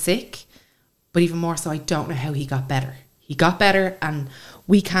got so sick, but even more so, I don't know how he got better. He got better, and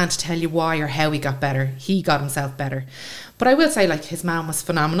we can't tell you why or how he got better. He got himself better. But I will say, like, his mum was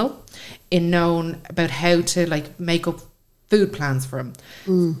phenomenal in knowing about how to, like, make up food plans for him.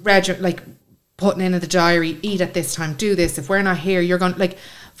 Like, putting in the diary, eat at this time, do this. If we're not here, you're going, like,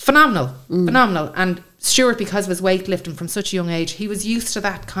 phenomenal. And Stuart, because of his weightlifting from such a young age, he was used to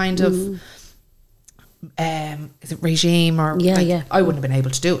that kind of is it regime or I wouldn't have been able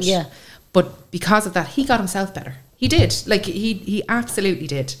to do it, but because of that, he got himself better. He did, like, he absolutely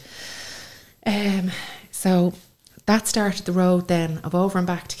did. So that started the road then of over and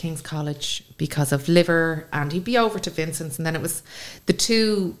back to King's College because of liver, and he'd be over to Vincent's, and then it was the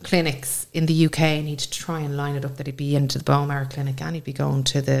two clinics in the UK, and he'd try and line it up that he'd be into the bone marrow clinic and he'd be going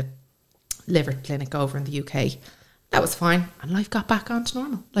to the liver clinic over in the UK. That was fine, and life got back on to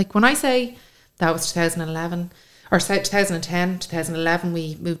normal. Like, when I say that was 2011, or 2010, 2011,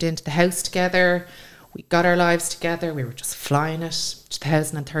 we moved into the house together. We got our lives together. We were just flying it.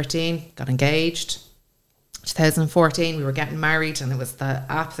 2013, got engaged. 2014, we were getting married, and it was the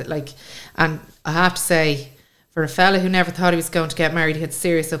absolute, like, and I have to say, for a fella who never thought he was going to get married, he had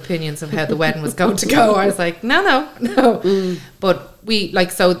serious opinions of how the wedding was going to go. I was like, no. But we,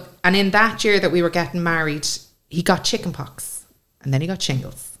 like, so, and in that year that we were getting married, he got chickenpox, and then he got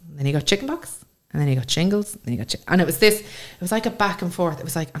shingles, and then he got chickenpox, and then he got shingles, and then he got and it was like a back and forth. It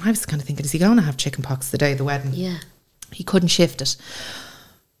was like, and I was kind of thinking, is he going to have chickenpox the day of the wedding? Yeah. He couldn't shift it.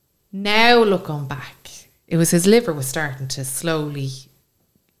 Now, looking back, it was his liver was starting to slowly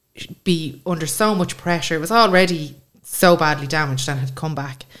be under so much pressure. It was already so badly damaged and had come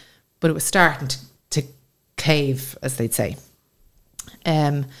back, but it was starting to cave, as they'd say.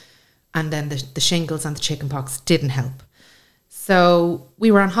 And then the shingles and the chickenpox didn't help. So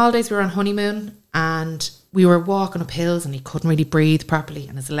we were on holidays, we were on honeymoon, and we were walking up hills, and he couldn't really breathe properly,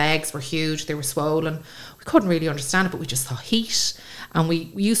 and his legs were huge, they were swollen. We couldn't really understand it, but we just saw heat, and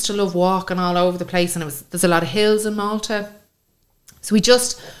we used to love walking all over the place, and there's a lot of hills in Malta. So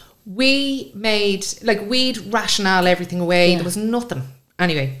we made, like, we'd rationale everything away. There was nothing.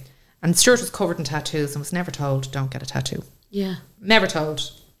 Anyway, and Stuart was covered in tattoos and was never told, don't get a tattoo. Yeah. Never told,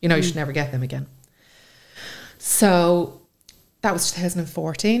 you should never get them again. So that was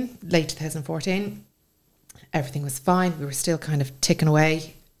 2014, late 2014. Everything was fine. We were still kind of ticking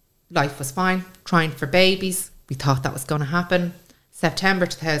away. Life was fine. Trying for babies. We thought that was going to happen. September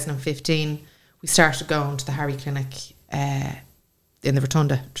 2015, we started going to the Harry Clinic in the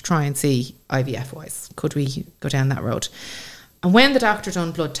Rotunda to try and see IVF-wise. Could we go down that road? And when the doctor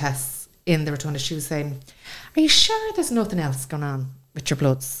done blood tests in the Rotunda, she was saying, are you sure there's nothing else going on with your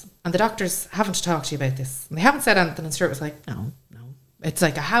bloods? And the doctors haven't talked to you about this. And they haven't said anything. And Stuart was like, no. It's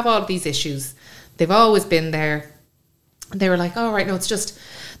like, I have all of these issues. They've always been there. And they were like, oh, right, no, it's just,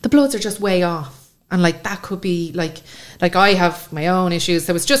 the bloods are just way off. And like, that could be like I have my own issues.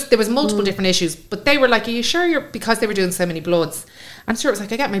 There was multiple different issues, but they were like, are you sure because they were doing so many bloods? And Stuart was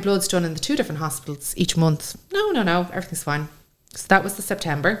like, I get my bloods done in the 2 different hospitals each month. No, everything's fine. So that was the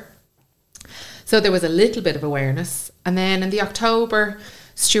September. So there was a little bit of awareness. And then in the October,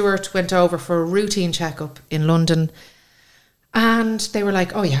 Stuart went over for a routine checkup in London. And they were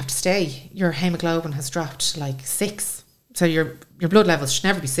like, oh, you have to stay. Your hemoglobin has dropped like 6. So your blood levels should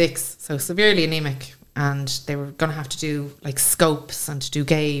never be 6. So severely anemic. And they were going to have to do like scopes and to do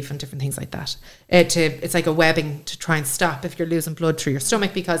gave and different things like that. It's like a webbing to try and stop if you're losing blood through your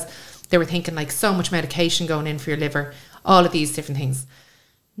stomach, because they were thinking like so much medication going in for your liver, all of these different things.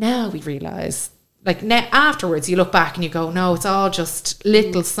 Now we realise, like now afterwards you look back and you go, no, it's all just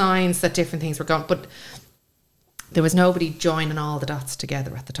little signs that different things were going, but there was nobody joining all the dots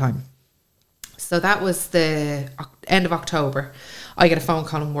together at the time. So that was the end of October. I get a phone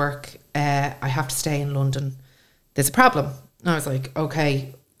call in work. I have to stay in London. There's a problem. And I was like,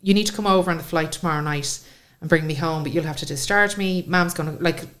 okay, you need to come over on the flight tomorrow night and bring me home, but you'll have to discharge me. Mum's going to,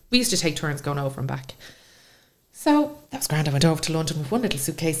 like, we used to take turns going over and back. So that was grand. I went over to London with one little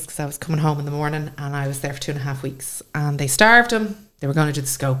suitcase because I was coming home in the morning, and I was there for 2.5 weeks. And they starved him. They were going to do the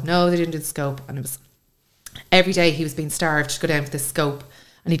scope. No, they didn't do the scope. And it was every day he was being starved to go down for this scope,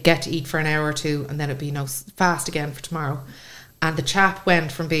 and he'd get to eat for an hour or two, and then it'd be fast again for tomorrow. And the chap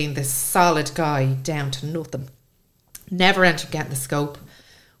went from being this solid guy down to nothing. Never ended up getting the scope.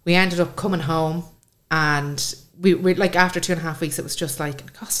 We ended up coming home, and we like, after 2.5 weeks, it was just like,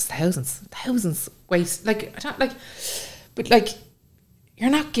 it costs thousands waste. Like, I don't like, but like,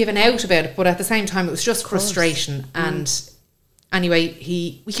 you're not giving out about it, but at the same time, it was just frustration. And anyway,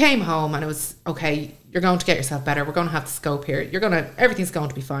 we came home, and it was, okay, you're going to get yourself better. We're going to have the scope here. Everything's going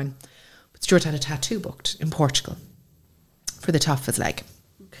to be fine. But Stuart had a tattoo booked in Portugal for the top of his leg.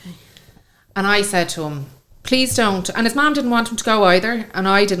 Okay. And I said to him, please don't. And his mom didn't want him to go either, and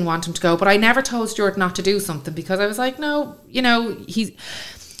I didn't want him to go. But I never told Stuart not to do something, because I was like, no,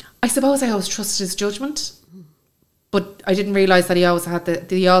 I suppose I always trusted his judgment. But I didn't realise that he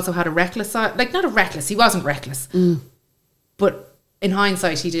also had a reckless side. Like, not a reckless, he wasn't reckless. But in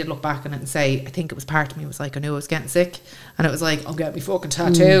hindsight, he did look back on it and say, I think it was part of me was like, I knew I was getting sick. And it was like, I'll get me fucking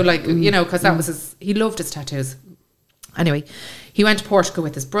tattoo. Because that was he loved his tattoos. Anyway, he went to Portugal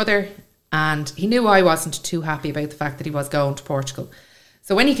with his brother, and he knew I wasn't too happy about the fact that he was going to Portugal.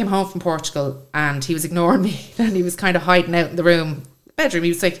 So when he came home from Portugal and he was ignoring me, and he was kind of hiding out in the bedroom, he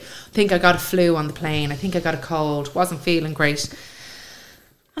was like, I think I got a flu on the plane. I think I got a cold. Wasn't feeling great.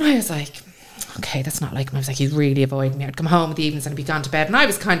 And I was like, okay, that's not like him. I was like, he's really avoiding me. I'd come home in the evenings and I'd be gone to bed. And I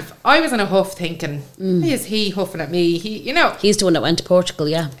was in a huff thinking, is he huffing at me? He's the one that went to Portugal,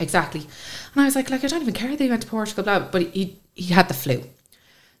 yeah. Exactly. And I was like, I don't even care that he went to Portugal, blah, but he had the flu.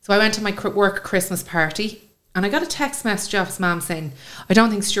 So I went to my work Christmas party and I got a text message off his mum saying, I don't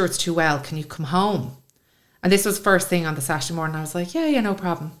think Stuart's too well. Can you come home? And this was first thing on the Saturday morning. I was like, yeah, no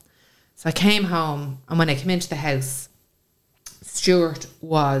problem. So I came home, and when I came into the house, Stuart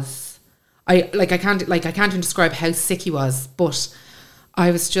was, I can't even describe how sick he was, but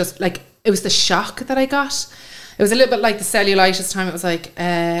I was just like, it was the shock that I got. It was a little bit like the cellulitis time. It was like,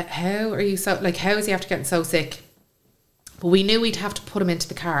 how are you so, like, how is he after getting so sick? But we knew we'd have to put him into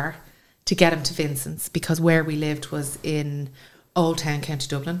the car to get him to Vincent's, because where we lived was in Old Town, County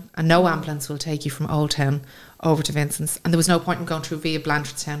Dublin, and no ambulance will take you from Old Town over to Vincent's. And there was no point in going through via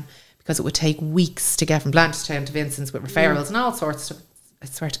Blanchardstown, because it would take weeks to get from Blanchardstown to Vincent's with referrals and all sorts of stuff. I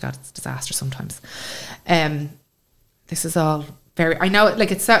swear to God, it's a disaster sometimes. This is all very, I know,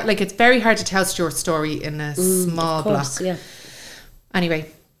 like it's very hard to tell Stuart's story in a small block. Yeah.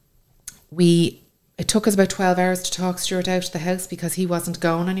 Anyway, it took us about 12 hours to talk Stuart out of the house, because he wasn't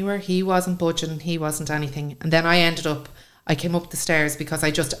going anywhere. He wasn't budging. He wasn't anything. And then I came up the stairs because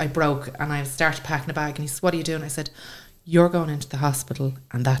I broke, and I started packing a bag, and he said, what are you doing? I said, you're going into the hospital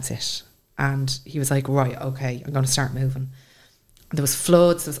and that's it. And he was like, right, okay, I'm going to start moving. And there was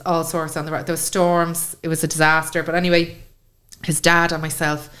floods, there was all sorts on the road, there was storms, it was a disaster. But anyway, his dad and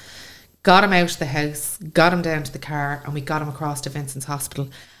myself got him out of the house, got him down to the car, and we got him across to Vincent's Hospital.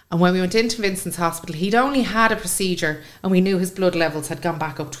 And when we went into Vincent's Hospital, he'd only had a procedure, and we knew his blood levels had gone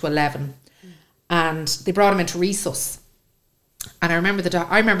back up to 11. And they brought him into resus. And I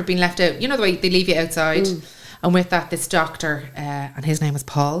remember being left out, you know the way they leave you outside. And with that, this doctor, and his name was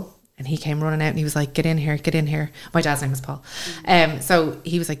Paul, and he came running out and he was like, get in here. My dad's name was Paul. So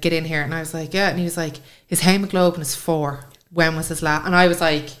he was like, get in here. And I was like, yeah. And he was like, his hemoglobin is 4. When was his last? And I was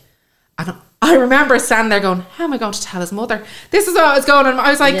like, I remember standing there going, how am I going to tell his mother? This is what was going on. I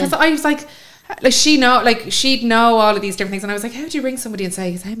was like, because I was like she'd know all of these different things. And I was like, how do you ring somebody and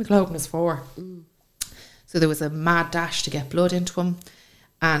say his hemoglobin is 4? So there was a mad dash to get blood into him.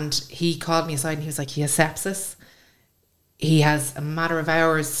 And he called me aside and he was like, he has sepsis. He has a matter of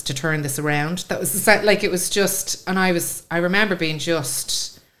hours to turn this around. That was like, it was just, and I remember being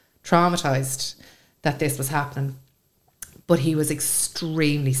just traumatized that this was happening. But he was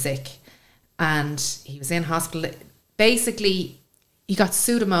extremely sick and he was in hospital. Basically, he got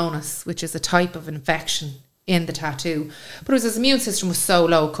Pseudomonas, which is a type of infection in the tattoo, but it was his immune system was so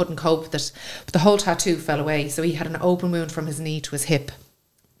low, couldn't cope with it. But the whole tattoo fell away. So he had an open wound from his knee to his hip,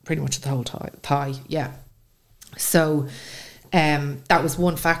 pretty much the whole thigh. Yeah. So that was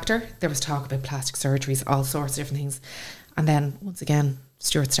one factor. There was talk about plastic surgeries, all sorts of different things. And then once again,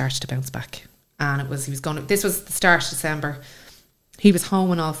 Stuart started to bounce back. And this was the start of December. He was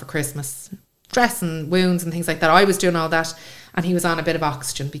home and all for Christmas, dressing wounds and things like that. I was doing all that. And he was on a bit of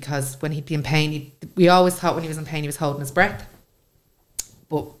oxygen, because when he'd be in pain, we always thought when he was in pain, he was holding his breath.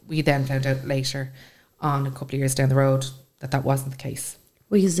 But we then found out later on, a couple of years down the road, that wasn't the case.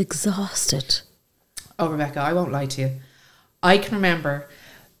 Well, he was exhausted. Oh, Rebecca, I won't lie to you. I can remember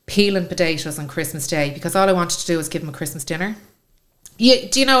peeling potatoes on Christmas Day, because all I wanted to do was give him a Christmas dinner. Yeah,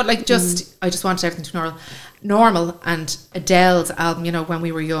 do you know, like, I just wanted everything to be normal. And Adele's album, you know, when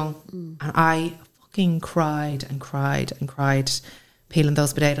we were young, and I fucking cried peeling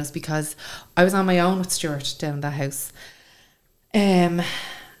those potatoes, because I was on my own with Stuart down in that house. And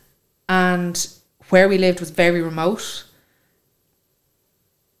where we lived was very remote.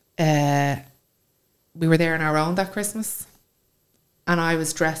 We were there on our own that Christmas, and I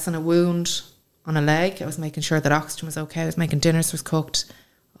was dressing a wound on a leg. I was making sure that oxygen was okay. I was making dinners was cooked,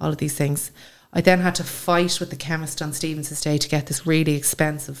 all of these things. I then had to fight with the chemist on Stephen's estate to get this really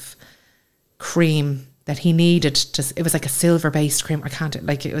expensive cream that he needed. It was like a silver based cream. And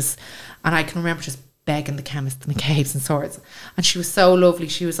I can remember just begging the chemist, the McCabe's and Swords, and she was so lovely.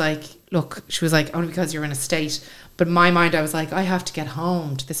 She was like, look, only because you're in a state. But in my mind, I was like, I have to get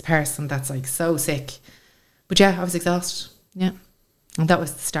home to this person that's like so sick. But yeah, I was exhausted. Yeah. And that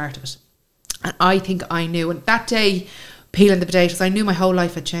was the start of it. And I think I knew, and that day, peeling the potatoes, I knew my whole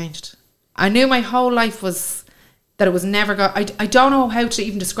life had changed. I knew my whole life was, that it was never going, I don't know how to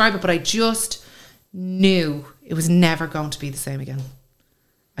even describe it, but I just knew it was never going to be the same again.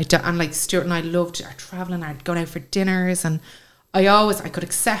 And like Stuart and I loved our travelling, I'd gone out for dinners, and I could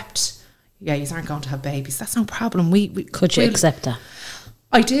accept, yeah, you aren't going to have babies, that's no problem. Could you accept that?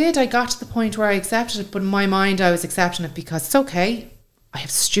 I did. I got to the point where I accepted it, but in my mind I was accepting it because it's okay. I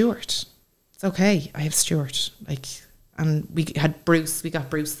have Stuart. It's okay. I have Stuart. And we got Bruce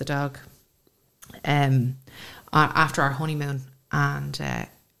the dog. after our honeymoon, and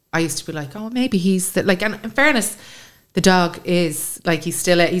I used to be like, oh, maybe he's like. And in fairness, the dog is like he's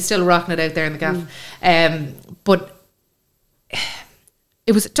still rocking it out there in the gaff. But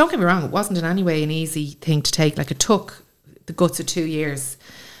it was, don't get me wrong, it wasn't in any way an easy thing to take. Like, it took the guts of 2 years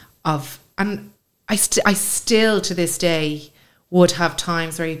of, and I still to this day would have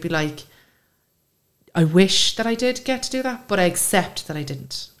times where you'd be like, I wish that I did get to do that, but I accept that I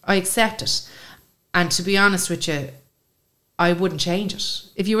didn't. I accept it. And to be honest with you, I wouldn't change it.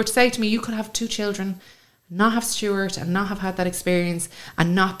 If you were to say to me, you could have 2 children, not have Stuart, and not have had that experience,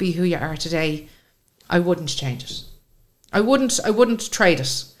 and not be who you are today, I wouldn't change it. I wouldn't trade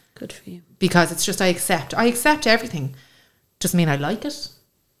it. Good for you. Because it's just, I accept everything. Doesn't mean I like it,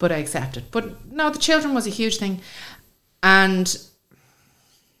 but I accept it. But no, the children was a huge thing. And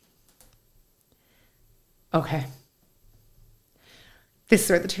okay, this is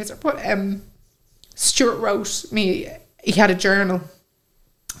where the tears are. But Stuart wrote me, he had a journal,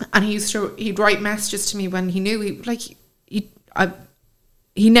 and he'd write messages to me when he knew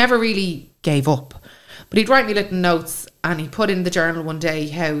he never really gave up, but he'd write me little notes, and he put in the journal one day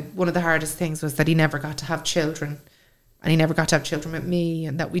how one of the hardest things was that he never got to have children, and he never got to have children with me,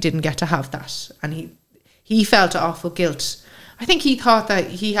 and that we didn't get to have that, and he felt awful guilt. I think he thought that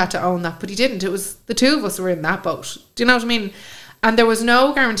he had to own that, but he didn't. It was the two of us who were in that boat. Do you know what I mean? And there was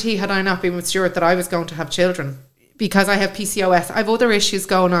no guarantee, had I not been with Stuart, that I was going to have children, because I have PCOS. I have other issues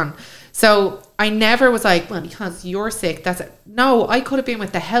going on. So I never was like, well, because you're sick, that's it. No, I could have been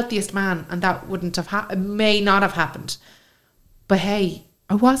with the healthiest man, and that wouldn't have may not have happened. But hey,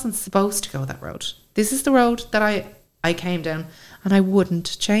 I wasn't supposed to go that road. This is the road that I came down, and I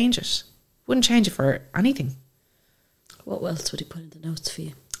wouldn't change it. Wouldn't change it for anything. What else would he put in the notes for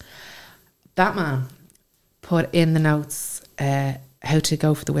you? That man put in the notes how to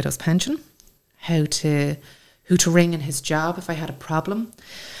go for the widow's pension, who to ring in his job if I had a problem.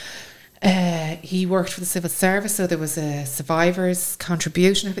 He worked for the civil service, so there was a survivor's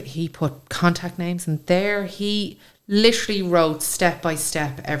contribution. He put contact names in there. He literally wrote step by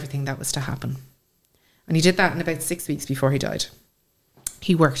step everything that was to happen. And he did that in about 6 weeks before he died.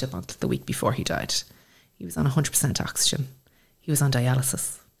 He worked a month the week before he died. He was on 100% oxygen. He was on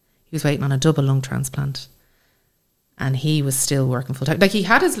dialysis. He was waiting on a double lung transplant. And he was still working full time. Like, he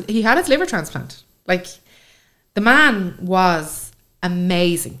had his liver transplant. Like, the man was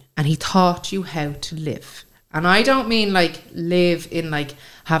amazing, and he taught you how to live. And I don't mean like live in like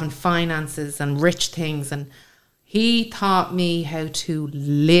having finances and rich things. And he taught me how to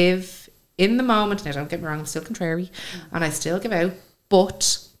live in the moment. Now, don't get me wrong, I'm still contrary, and I still give out,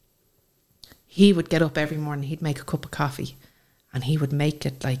 but he would get up every morning, he'd make a cup of coffee, and he would make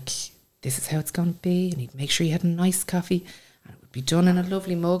it like, this is how it's going to be, and he'd make sure he had a nice coffee, and it would be done in a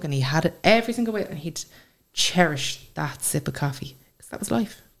lovely mug, and he had it every single way, and he'd cherish that sip of coffee, because that was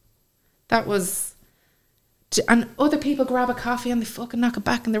life. That was, and other people grab a coffee and they fucking knock it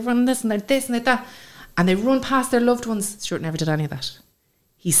back, and they're running this and they're this and they're that, and they run past their loved ones. Stuart never did any of that.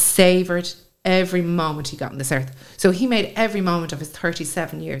 He savoured every moment he got on this earth. So he made every moment of his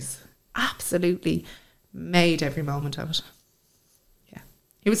 37 years. Absolutely made every moment of it. Yeah.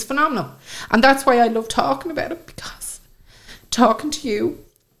 It was phenomenal. And that's why I love talking about it, because talking to you,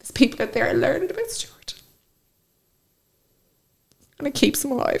 there's people out there learning about Stuart. And it keeps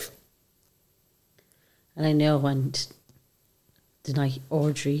him alive. And I know when the night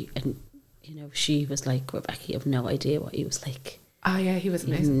Audrey, and you know, she was like, Rebecca, you have no idea what he was like. Oh yeah, he was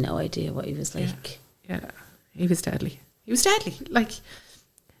amazing. You have no idea what he was like. Yeah, he was deadly. He was deadly. Like,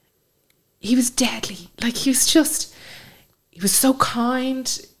 he was deadly. Like, he was so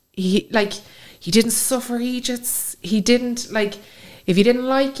kind. He didn't suffer Egypts. He didn't, like, if he didn't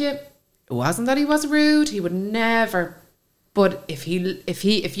like it, it wasn't that he was rude. He would never. But if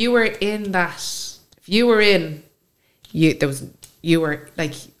you were in that, you were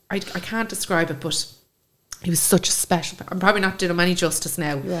like, I can't describe it, but he was such a special. I'm probably not doing him any justice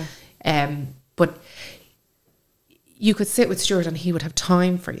now. Yeah. But you could sit with Stuart and he would have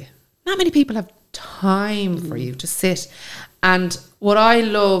time for you. Not many people have time for you to sit. And what I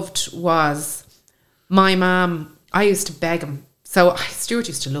loved was my mum, I used to beg him. So Stuart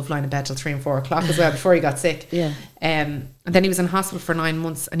used to love lying in bed till 3 and 4 o'clock as well before he got sick. Yeah. And then he was in hospital for 9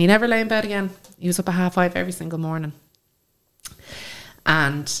 months and he never lay in bed again. He was up at 5:30 every single morning.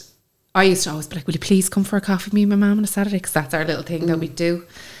 And I used to always be like, will you please come for a coffee with me and my mum on a Saturday? Because that's our little thing that we do.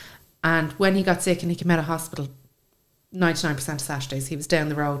 And when he got sick and he came out of hospital, 99% of Saturdays, he was down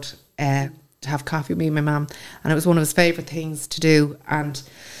the road to have coffee with me and my mum. And it was one of his favourite things to do. And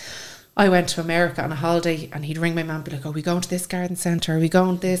I went to America on a holiday, and he'd ring my mum and be like, are we going to this garden centre? Are we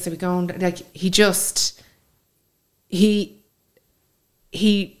going to this? Are we going? Like, he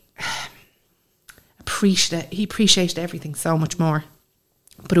appreciated everything so much more.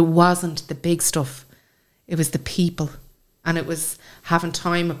 But it wasn't the big stuff. It was the people. And it was having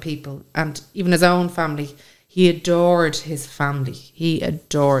time with people. And even his own family. He adored his family. He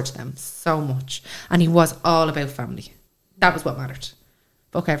adored them so much. And he was all about family. That was what mattered.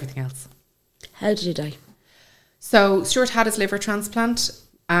 Fuck everything else. How did he die? So Stuart had his liver transplant,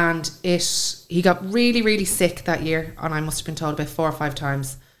 and he got really, really sick that year. And I must have been told about 4 or 5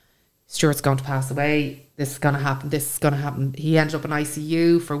 times, Stuart's going to pass away. This is going to happen. This is going to happen. He ended up in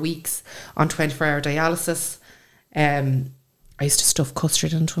ICU for weeks on 24-hour dialysis. I used to stuff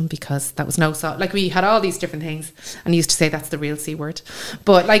custard into him because that was no salt. Like, we had all these different things, and he used to say that's the real C word.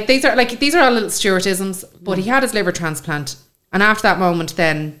 But like, these are all little Stuartisms. But he had his liver transplant, and after that moment,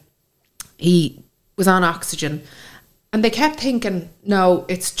 then he was on oxygen, and they kept thinking, no,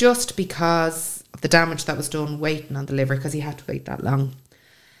 it's just because of the damage that was done waiting on the liver, because he had to wait that long.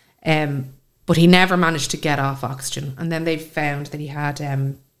 But he never managed to get off oxygen, and then they found that he had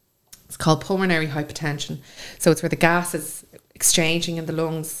it's called pulmonary hypertension. So it's where the gases exchanging in the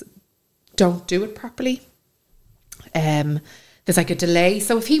lungs don't do it properly. There's like a delay.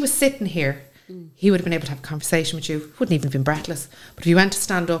 So if he was sitting here, he would have been able to have a conversation with you. Wouldn't even have been breathless. But if he went to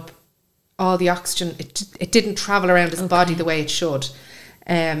stand up, all the oxygen, it didn't travel around his body the way it should.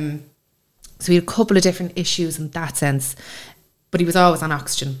 So he had a couple of different issues in that sense. But he was always on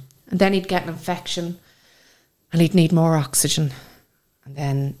oxygen. And then he'd get an infection, and he'd need more oxygen. And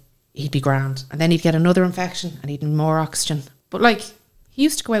then he'd be grand. And then he'd get another infection, and he'd need more oxygen. But like, he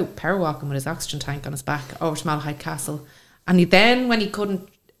used to go out power walking with his oxygen tank on his back over to Malahide Castle. And then when he couldn't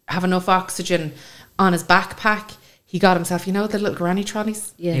have enough oxygen on his backpack, he got himself, the little granny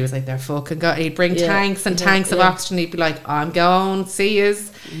trolleys. Yeah. He was like, they're fucking good. He'd bring tanks and tanks of oxygen. He'd be like, I'm going, see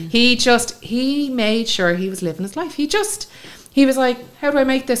yous. He made sure he was living his life. He was like, how do I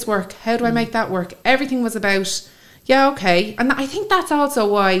make this work? How do I make that work? Everything was about, yeah, okay. And I think that's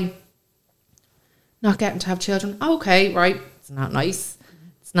also why not getting to have children. Okay, right. It's not nice.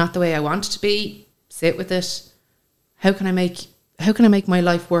 It's not the way I want it to be. Sit with it. How can I make my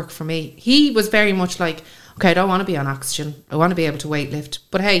life work for me? He was very much like, okay, I don't want to be on oxygen. I want to be able to weight lift.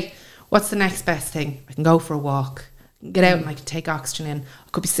 But hey, what's the next best thing? I can go for a walk. I can get out and I can take oxygen in. I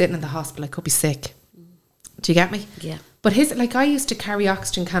could be sitting in the hospital. I could be sick. Do you get me? Yeah. But I used to carry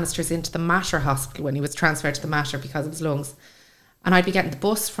oxygen canisters into the Mater hospital when he was transferred to the Mater because of his lungs. And I'd be getting the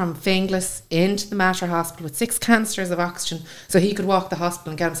bus from Finglas into the Mater hospital with 6 canisters of oxygen, so he could walk the hospital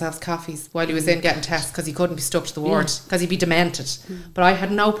and get himself coffees while he was in getting tests, because he couldn't be stuck to the ward, because he'd be demented. But I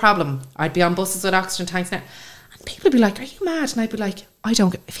had no problem. I'd be on buses with oxygen tanks now, and people would be like, are you mad? And I'd be like, I don't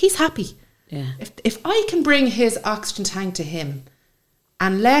get, if he's happy, if I can bring his oxygen tank to him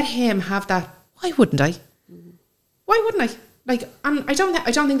and let him have that, why wouldn't I? Why wouldn't I? Like, and I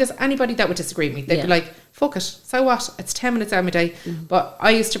don't think there's anybody that would disagree with me. They'd be like, fuck it, so what? It's 10 minutes out of my day. But I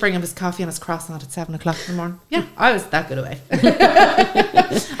used to bring him his coffee and his croissant at 7 o'clock in the morning. Yeah, I was that good a wife.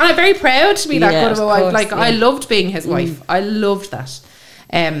 And I'm very proud to be that good of a wife. Like, I loved being his wife. I loved that.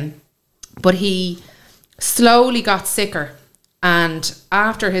 But he slowly got sicker. And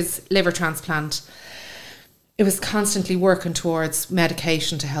after his liver transplant, it was constantly working towards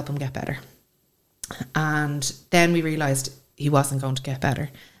medication to help him get better. And then we realised he wasn't going to get better.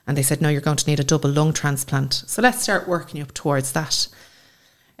 And they said, no, you're going to need a double lung transplant. So let's start working you up towards that.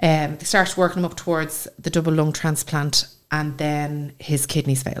 They started working him up towards the double lung transplant, and then his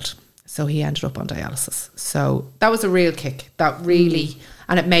kidneys failed. So he ended up on dialysis. So that was a real kick. That really,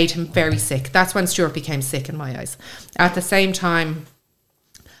 and it made him very sick. That's when Stuart became sick in my eyes. At the same time,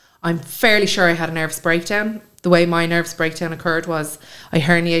 I'm fairly sure I had a nervous breakdown. The way my nervous breakdown occurred was I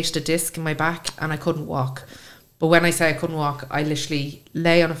herniated a disc in my back and I couldn't walk. But when I say I couldn't walk, I literally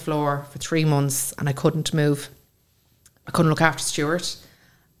lay on a floor for 3 months and I couldn't move. I couldn't look after Stuart.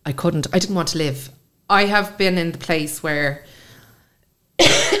 I didn't want to live. I have been in the place where,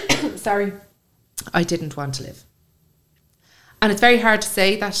 I didn't want to live. And it's very hard to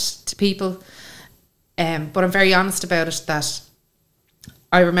say that to people, but I'm very honest about it, that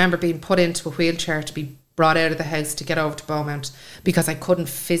I remember being put into a wheelchair to be brought out of the house to get over to Beaumont because I couldn't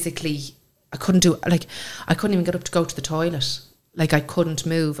even get up to go to the toilet. Like, I couldn't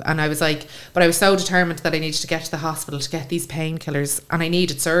move. And I was like, but I was so determined that I needed to get to the hospital to get these painkillers, and I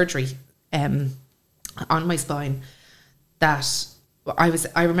needed surgery on my spine, that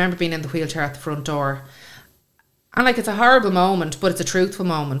I remember being in the wheelchair at the front door. And like, it's a horrible moment, but it's a truthful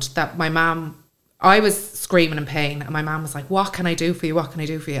moment, that my mum, I was screaming in pain, and my mum was like, what can I do for you? What can I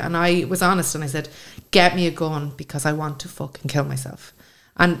do for you? And I was honest, and I said, get me a gun, because I want to fucking kill myself.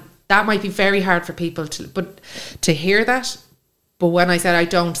 And that might be very hard for people to hear that. But when I said I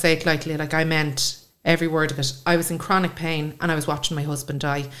don't say it lightly, like, I meant every word of it. I was in chronic pain, and I was watching my husband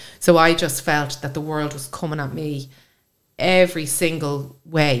die. So I just felt that the world was coming at me every single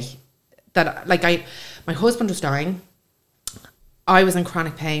way. That, like, my husband was dying. I was in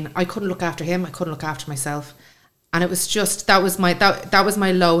chronic pain. I couldn't look after him. I couldn't look after myself. And it was just, that was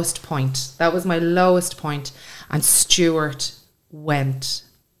my lowest point. That was my lowest point. And Stuart went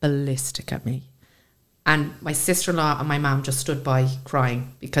ballistic at me. And my sister-in-law and my mum just stood by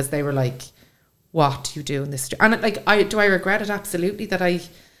crying, because they were like, what do you do in this? And like, do I regret it? Absolutely, that I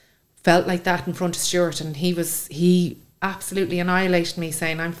felt like that in front of Stuart. And he absolutely annihilated me,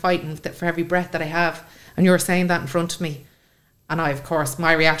 saying, I'm fighting for every breath that I have, and you're saying that in front of me. And I, of course,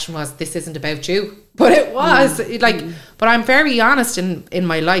 my reaction was, this isn't about you. But it was. But I'm very honest in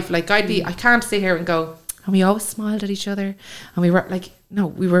my life. Like, I can't sit here and go, and we always smiled at each other. And we were like, no,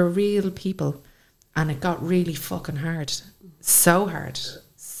 we were real people. And it got really fucking hard. So hard.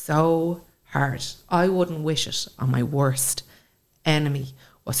 So hard. I wouldn't wish it on my worst enemy,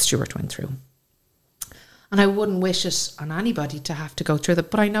 what Stuart went through. And I wouldn't wish it on anybody to have to go through that.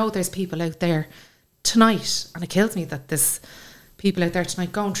 But I know there's people out there tonight, and it kills me that there's people out there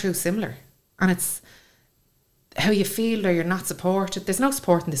tonight going through similar. And it's how you feel, or you're not supported. There's no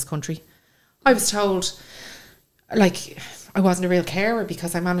support in this country. I was told, like, I wasn't a real carer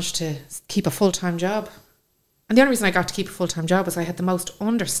because I managed to keep a full-time job. And the only reason I got to keep a full-time job was I had the most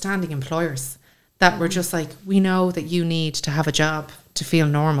understanding employers that were just like, we know that you need to have a job to feel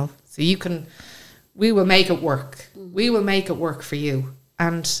normal. So we will make it work. We will make it work for you.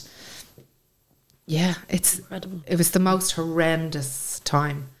 And yeah, it's incredible. It was the most horrendous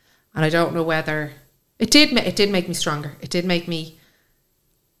time. And I don't know whether it did make me stronger. It did make me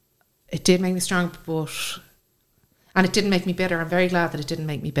stronger, and it didn't make me bitter. I'm very glad that it didn't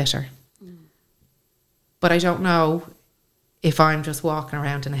make me bitter. But I don't know if I'm just walking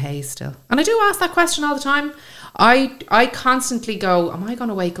around in a haze still. And I do ask that question all the time. I constantly go, am I going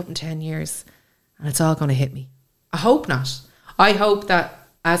to wake up in 10 years and it's all going to hit me? I hope not. I hope that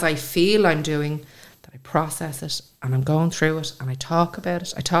as I feel I'm doing, that I process it and I'm going through it and I talk about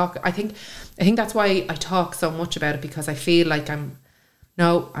it. I think that's why I talk so much about it, because I feel like I'm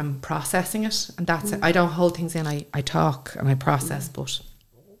processing it, and that's it. I don't hold things in. I talk and I process, but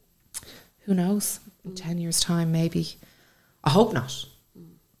who knows? In 10 years' time, maybe. I hope not.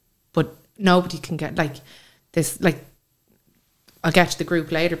 But nobody can get, like, this, like, I'll get to the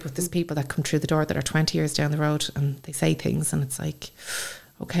group later, but there's people that come through the door that are 20 years down the road, and they say things, and it's like,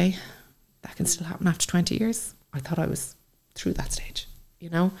 okay, that can still happen after 20 years. I thought I was through that stage, you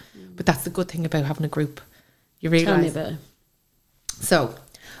know? But that's the good thing about having a group. You realise. Tell me about it. So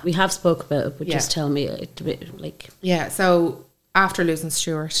we have spoke about it, but just tell me a bit, like. Yeah, so after losing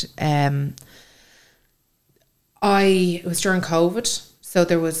Stuart, it was during COVID, so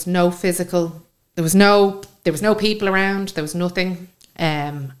there was no people around, there was nothing,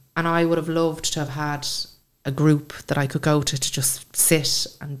 and I would have loved to have had a group that I could go to just sit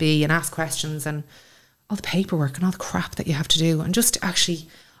and be and ask questions, and all the paperwork and all the crap that you have to do, and just actually,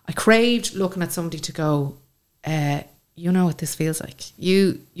 I craved looking at somebody to go, you know what this feels like.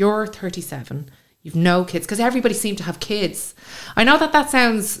 You're 37, you've no kids, because everybody seemed to have kids. I know that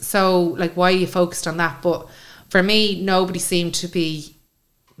sounds so, like, why are you focused on that? But for me, nobody seemed to be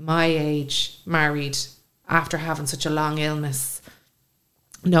my age, married, after having such a long illness,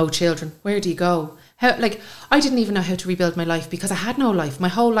 no children. Where do you go? How, like, I didn't even know how to rebuild my life, because I had no life. My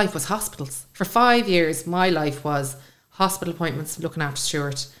whole life was hospitals. For 5 years, my life was hospital appointments, looking after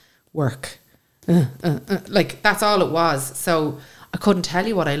Stuart, work. Like, that's all it was. So I couldn't tell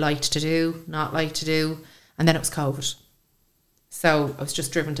you what I liked to do, not like to do. And then it was COVID. So I was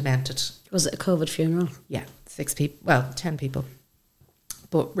just driven demented. Was it a COVID funeral? Yeah, 6 people, well, 10 people.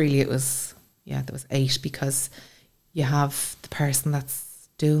 But really it was, there was 8, because you have the person that's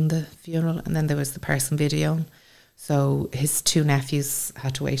doing the funeral, and then there was the person videoing. So his 2 nephews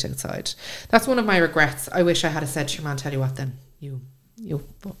had to wait outside. That's one of my regrets. I wish I had said to your man, tell you what then, you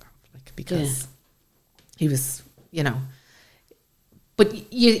fuck off. Like, because he was, you know.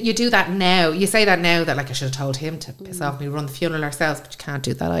 But you do that now. You say that now, that, like, I should have told him to piss off me, run the funeral ourselves, but you can't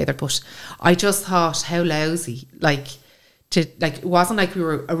do that either. But I just thought, how lousy. It wasn't like we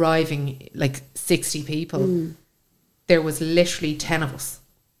were arriving like 60 people. There was literally 10 of us.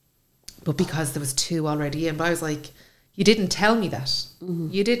 But because there was 2 already in, but I was like, you didn't tell me that.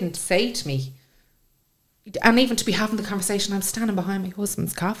 You didn't say to me. And even to be having the conversation, I'm standing behind my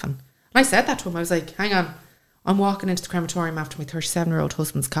husband's coffin. And I said that to him. I was like, hang on, I'm walking into the crematorium after my 37-year-old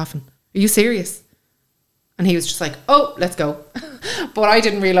husband's coffin. Are you serious? And he was just like, oh, let's go. But I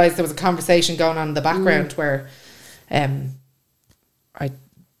didn't realise there was a conversation going on in the background where there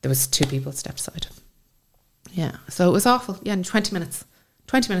was 2 people stepped aside. Yeah, so it was awful. Yeah, in 20 minutes.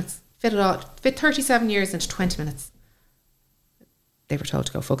 20 minutes. Fit 37 years into 20 minutes. They were told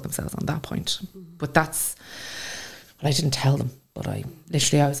to go fuck themselves on that point. But that's, well, I didn't tell them, but I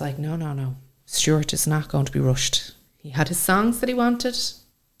was like, no. Stuart is not going to be rushed. He had his songs that he wanted.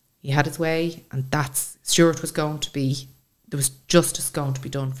 He had his way, and Stuart was going to be, there was justice going to be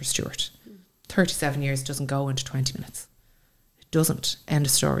done for Stuart. 37 years doesn't go into 20 minutes. It doesn't. End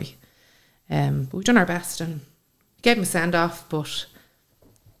of story. But we've done our best and gave him a send off, but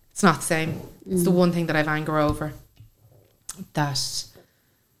it's not the same. It's the one thing that I've anger over. That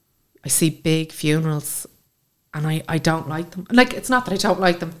I see big funerals and I don't like them. Like, it's not that I don't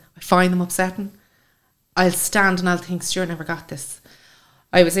like them. I find them upsetting. I'll stand and I'll think, Stuart never got this.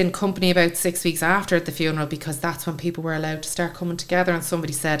 I was in company about 6 weeks after the funeral because that's when people were allowed to start coming together, and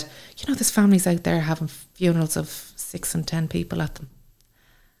somebody said, there's families out there having funerals of 6 and 10 people at them.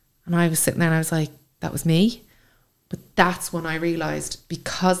 And I was sitting there and I was like, that was me. But that's when I realised,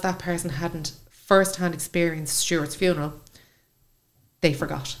 because that person hadn't first-hand experienced Stuart's funeral, they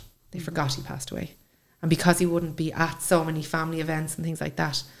forgot. They forgot he passed away. And because he wouldn't be at so many family events and things like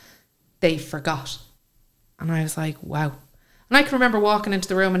that, they forgot. And I was like, wow. And I can remember walking into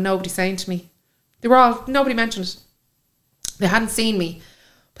the room and nobody saying to me, nobody mentioned it. They hadn't seen me,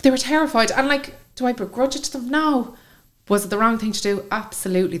 but they were terrified. And like, do I begrudge it to them? No. Was it the wrong thing to do?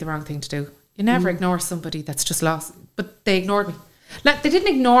 Absolutely the wrong thing to do. You never ignore somebody that's just lost. But they ignored me. Like, they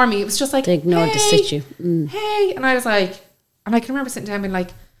didn't ignore me. It was just like, they ignored the situ. Hey. And I was like, and I can remember sitting down and being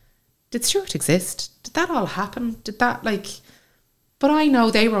like, did Stuart exist? Did that all happen? Did that, like... But I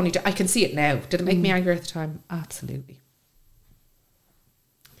know they were only... I can see it now. Did it make me angry at the time? Absolutely.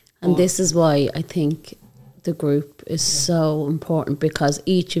 And this is why I think the group is so important, because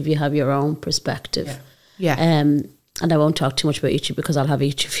each of you have your own perspective. Yeah. And I won't talk too much about each of you because I'll have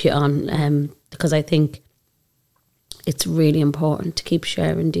each of you on, because I think it's really important to keep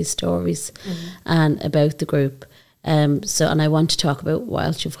sharing these stories and about the group. And I want to talk about what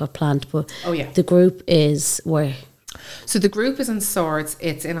else you've got planned, but the group is where? So the group is in Swords.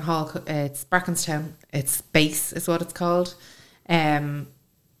 It's in a hall. It's Brackenstown. It's Base is what it's called.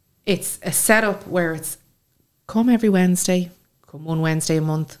 It's a setup where it's come every Wednesday, come one Wednesday a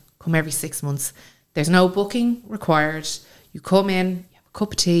month, come every 6 months. There's no booking required. You come in, you have a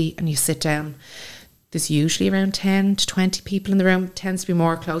cup of tea, and you sit down. There's usually around 10 to 20 people in the room. It tends to be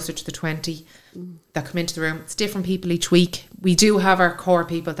more closer to the 20 that come into the room. It's different people each week. We do have our core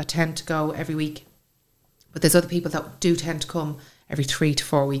people that tend to go every week, but there's other people that do tend to come every 3 to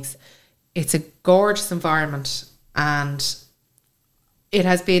 4 weeks. It's a gorgeous environment, and it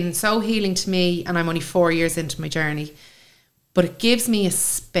has been so healing to me, and I'm only 4 years into my journey, but it gives me a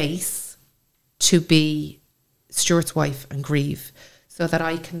space to be Stuart's wife and grieve, so that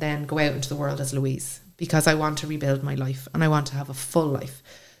I can then go out into the world as Louise, because I want to rebuild my life and I want to have a full life.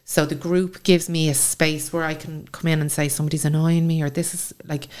 So the group gives me a space where I can come in and say somebody's annoying me, or this is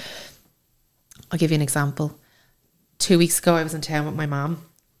like, I'll give you an example. 2 weeks ago I was in town with my mum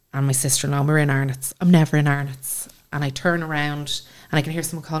and my sister-in-law. We're in Arnott's. I'm never in Arnott's. And I turn around and I can hear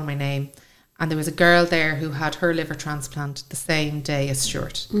someone calling my name. And there was a girl there who had her liver transplant the same day as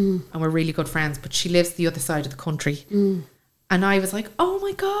Stuart. And we're really good friends, but she lives the other side of the country. And I was like, oh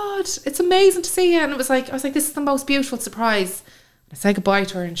my God, it's amazing to see you. And I was like, this is the most beautiful surprise. I said goodbye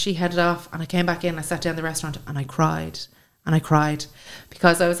to her and she headed off, and I came back in, I sat down in the restaurant and I cried. And I cried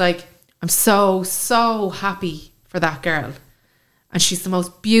because I was like, I'm so, so happy for that girl. And she's the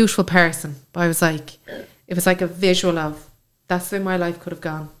most beautiful person. But I was like, it was like a visual of, that's the way my life could have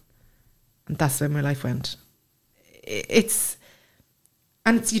gone. And that's the way my life went.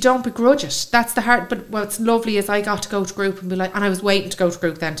 And you don't begrudge it. That's the hard, but what's lovely is I got to go to group and be like, and I was waiting to go to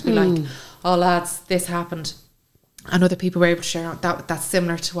group then to be like, oh lads, this happened. And other people were able to share that's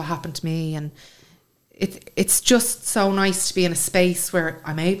similar to what happened to me. And it's just so nice to be in a space where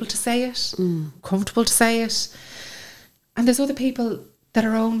I'm able to say it, comfortable to say it. And there's other people that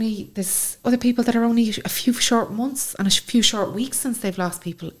are only a few short months and a few short weeks since they've lost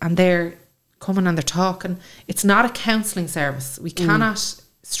people, and they're coming and they're talking. It's not a counselling service. We cannot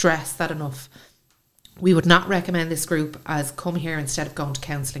stress that enough. We would not recommend this group as come here instead of going to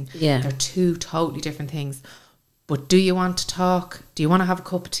counselling. They're two totally different things. But do you want to talk? Do you want to have a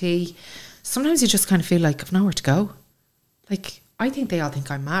cup of tea? Sometimes you just kind of feel like I've nowhere to go. Like, I think they all think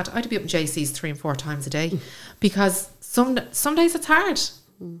I'm mad. I'd be up in JC's 3 and 4 times a day because some days it's hard.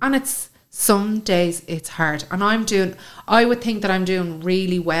 And it's, some days it's hard. And I would think that I'm doing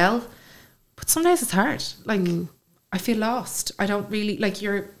really well, but some days it's hard. Like, I feel lost. I don't really, like,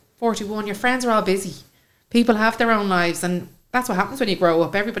 you're 41, your friends are all busy. People have their own lives, and that's what happens when you grow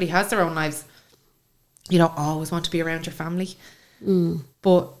up. Everybody has their own lives. You don't always want to be around your family.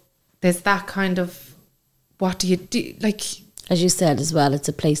 But there's that kind of, what do you do? Like, as you said as well, it's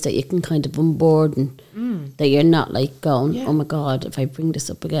a place that you can kind of unburden, that you're not like going, oh my God, if I bring this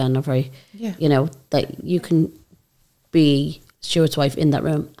up again, or if I, you know, that you can be Stuart's wife in that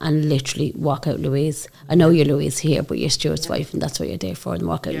room and literally walk out Louise. I know you're Louise here, but you're Stuart's wife, and that's what you're there for, and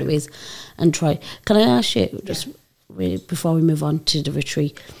walk out Louise and try. Can I ask you, just really before we move on to the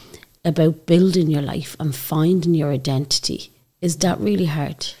retreat, about building your life and finding your identity? Is that really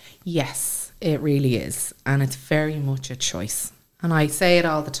hard? Yes, it really is. And it's very much a choice. And I say it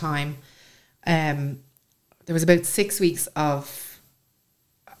all the time. There was about 6 weeks of,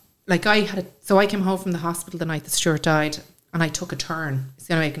 like, I came home from the hospital the night that Stuart died, and I took a turn. It's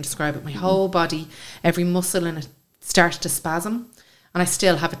the only way I can describe it. My whole body, every muscle in it started to spasm, and I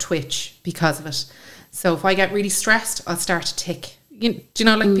still have a twitch because of it. So if I get really stressed, I'll start to tick. Do you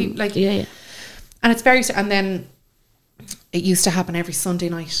know, like, people, like, and it's very, and then it used to happen every Sunday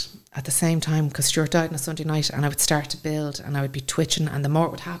night at the same time, because Stuart died on a Sunday night, and I would start to build, and I would be twitching, and the more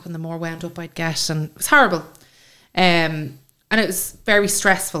it would happen, the more wound up I'd get, and it was horrible. And it was very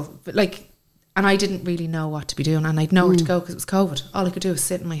stressful, but like, and I didn't really know what to be doing, and I'd nowhere to go because it was COVID. All I could do was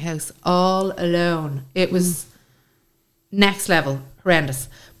sit in my house all alone. It was next level, horrendous.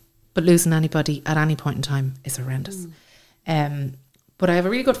 But losing anybody at any point in time is horrendous. But I have a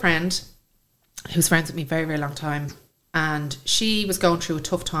really good friend who's friends with me a very, very long time, and she was going through a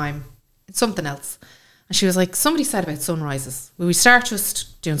tough time. It's something else. And she was like, somebody said about sunrises. Will we start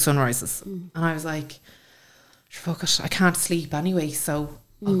just doing sunrises? And I was like, fuck it, I can't sleep anyway, so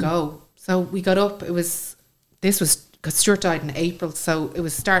I'll go. So we got up. This was because Stuart died in April, so it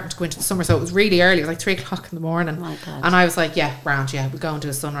was starting to go into the summer, so it was really early. It was like 3 o'clock in the morning. Oh my God. And I was like, yeah, grand, we'll go and do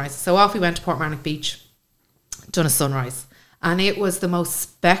a sunrise. So off we went to Portmarnock Beach, done a sunrise. And it was the most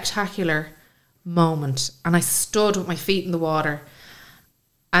spectacular moment. And I stood with my feet in the water,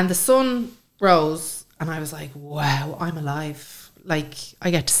 and the sun rose, and I was like, wow, I'm alive. Like, I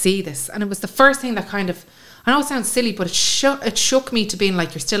get to see this. And it was the first thing that kind of, I know it sounds silly, but it shook me to being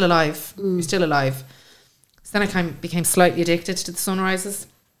like, you're still alive. You're still alive. So then I kind of became slightly addicted to the sunrises,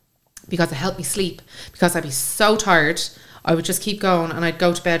 because it helped me sleep. Because I'd be so tired, I would just keep going, and I'd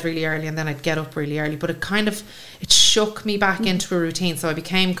go to bed really early, and then I'd get up really early. But it shook me back into a routine. So I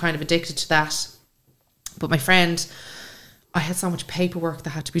became kind of addicted to that. But my friend, I had so much paperwork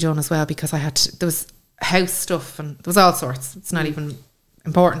that had to be done as well, because there was house stuff, and there was all sorts. It's not even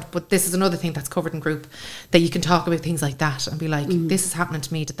important, but this is another thing that's covered in group, that you can talk about things like that and be like, this is happening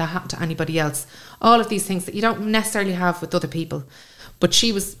to me, did that happen to anybody else? All of these things that you don't necessarily have with other people. But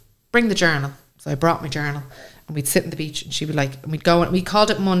she was, bring the journal. So I brought my journal, and we'd sit on the beach, and she'd be like, and we'd go, and we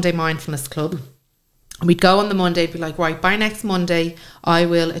called it Monday Mindfulness Club, and we'd go on the Monday, be like, right, by next Monday I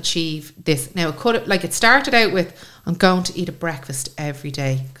will achieve this. Now it started out with, I'm going to eat a breakfast every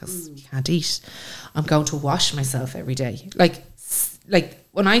day, because you can't eat. I'm going to wash myself every day. Like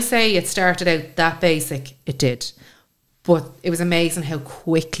when I say it started out that basic, it did. But it was amazing how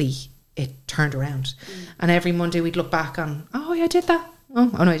quickly it turned around. And every Monday we'd look back on, oh yeah, I did that. Oh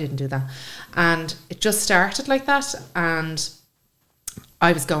no, I didn't do that. And it just started like that. And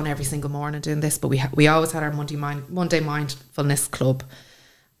I was going every single morning doing this, but we always had our Monday Mindfulness Club.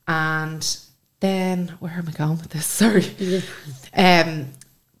 And then, where am I going with this? Sorry.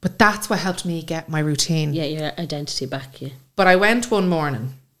 But that's what helped me get my routine. Yeah, your identity back, yeah. But I went one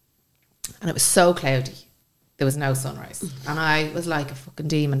morning, and it was so cloudy. There was no sunrise. And I was like a fucking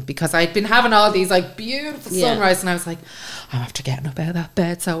demon, because I'd been having all these like beautiful sunrise, and I was like, I'm after getting up out of that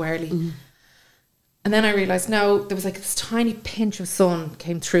bed so early. And then I realised, no, there was like this tiny pinch of sun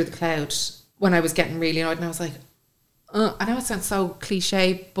came through the cloud when I was getting really annoyed, and I was like, I know it sounds so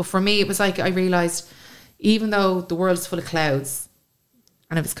cliche, but for me it was like, I realised, even though the world's full of clouds,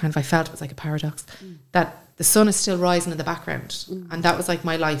 and it was kind of, I felt it was like a paradox, that the sun is still rising in the background. And that was like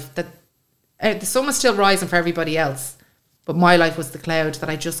my life, that the sun was still rising for everybody else, but my life was the cloud that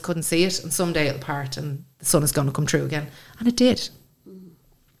I just couldn't see it, and someday it'll part and the sun is going to come true again. And it did.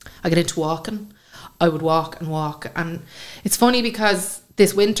 I got into walking. I would walk and walk. And it's funny, because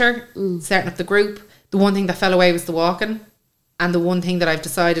this winter, starting up the group, the one thing that fell away was the walking. And the one thing that I've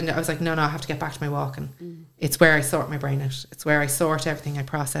decided, I was like, no, I have to get back to my walking. It's where I sort my brain out. It's where I sort everything, I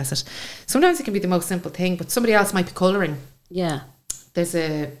process it. Sometimes it can be the most simple thing, but somebody else might be colouring. Yeah. There's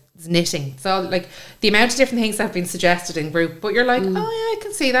a there's knitting. So like the amount of different things that have been suggested in group, but you're like, oh yeah, I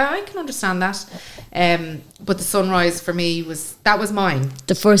can see that, I can understand that. But the sunrise for me was mine.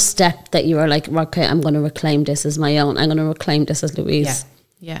 The first step that you were like, okay, I'm going to reclaim this as my own. I'm going to reclaim this as Louise.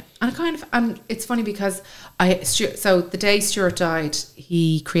 Yeah. And it's funny because so the day Stuart died,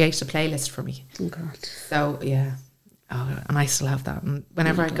 he created a playlist for me. Oh God. So yeah. Oh, and I still have that. And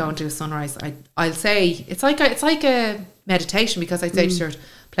whenever I go and do a sunrise, I'll say it's like a meditation, because I'd say to Stuart,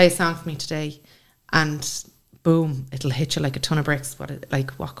 play a song for me today, and boom, it'll hit you like a ton of bricks.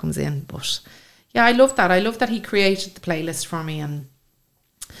 What comes in. But yeah, I love that. I love that he created the playlist for me, and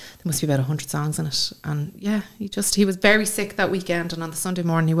there must be about 100 songs in it. And yeah, he was very sick that weekend, and on the Sunday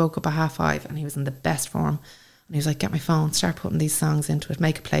morning he woke up at 5:30 and he was in the best form. And he was like, get my phone, start putting these songs into it,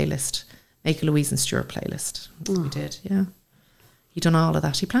 make a playlist. Make a Louise and Stuart playlist. We did, yeah. He done all of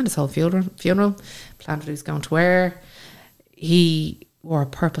that. He planned his whole funeral, planned what he was going to wear. He wore a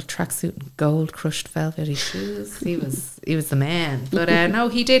purple tracksuit and gold crushed velvety shoes. He was the man. But no,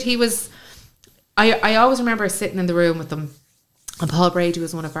 he did. He was. I always remember sitting in the room with them, and Paul Brady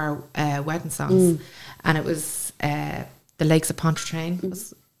was one of our wedding songs, and it was "The Lakes of Pontchartrain"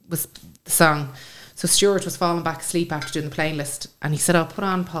 was the song. So Stuart was falling back asleep after doing the playlist, and he said, oh, put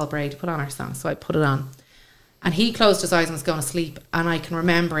on Paul Brady, put on our song. So I put it on, and he closed his eyes and was going to sleep, and I can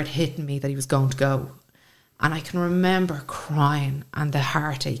remember it hitting me that he was going to go, and I can remember crying and the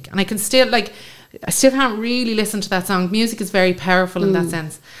heartache, and I still can't really listen to that song. Music is very powerful in that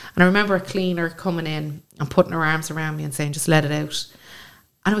sense. And I remember a cleaner coming in and putting her arms around me and saying, just let it out.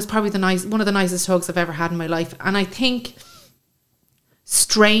 And it was probably one of the nicest hugs I've ever had in my life. And I think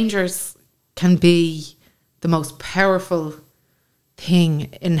strangers can be the most powerful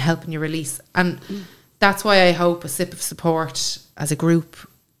thing in helping you release. And that's why I hope a sip of support as a group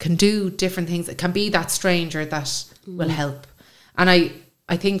can do different things. It can be that stranger that will help. And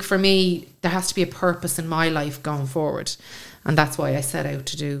I think for me, there has to be a purpose in my life going forward. And that's why I set out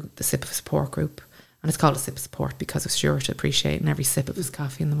to do the Sip of Support group. And it's called a Sip of Support because of Stuart appreciating every sip of his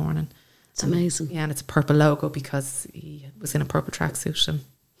coffee in the morning. It's amazing. Yeah, and it's a purple logo because he was in a purple tracksuit. And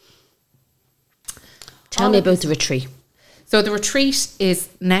tell me about the retreat. So the retreat is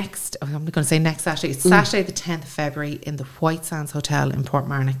next Saturday. It's Saturday the 10th of February in the White Sands Hotel in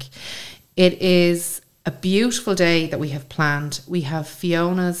Portmarnock. It is a beautiful day that we have planned. We have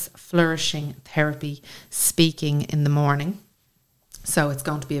Fiona's Flourishing Therapy speaking in the morning. So it's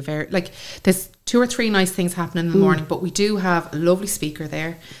going to be there's 2 or 3 nice things happening in the morning, but we do have a lovely speaker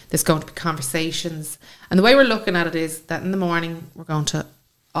there. There's going to be conversations. And the way we're looking at it is that in the morning, we're going to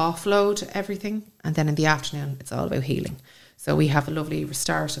offload everything. And then in the afternoon, it's all about healing. So we have a lovely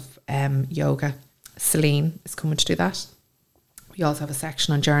restorative yoga. Celine is coming to do that. We also have a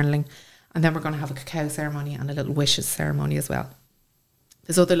section on journaling. And then we're going to have a cacao ceremony and a little wishes ceremony as well.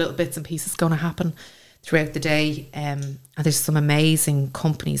 There's other little bits and pieces going to happen throughout the day. And there's some amazing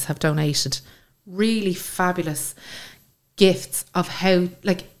companies have donated really fabulous gifts of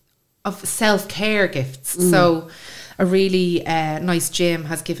of self-care gifts. So a really nice gym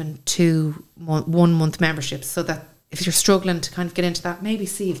has given 2 1-month memberships, so that if you're struggling to kind of get into that, maybe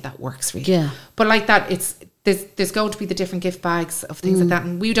see if that works for you. Yeah. But like that, there's going to be the different gift bags of things like that,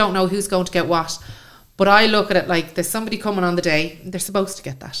 and we don't know who's going to get what. But I look at it like there's somebody coming on the day, they're supposed to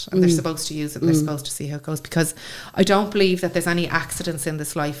get that, and they're supposed to use it, and they're supposed to see how it goes, because I don't believe that there's any accidents in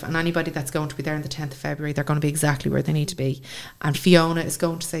this life, and anybody that's going to be there on the 10th of February, they're going to be exactly where they need to be. And Fiona is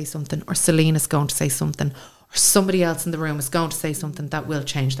going to say something, or Celine is going to say something, or somebody else in the room is going to say something that will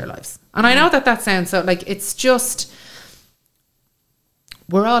change their lives. And I know that sounds so, like, it's just,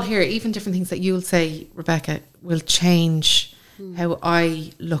 we're all here, even different things that you'll say, Rebecca, will change how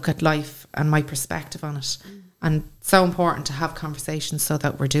I look at life and my perspective on it. And so important to have conversations so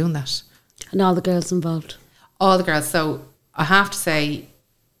that we're doing that. And all the girls involved. All the girls. So I have to say,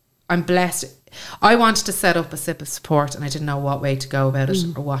 I'm blessed. I wanted to set up a Sip of Support and I didn't know what way to go about it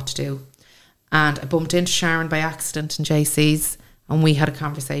or what to do. And I bumped into Sharon by accident in JC's, and we had a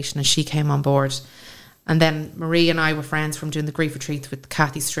conversation, and she came on board. And then Marie and I were friends from doing the grief retreats with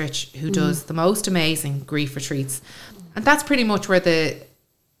Kathy Stritch, who does the most amazing grief retreats. And that's pretty much where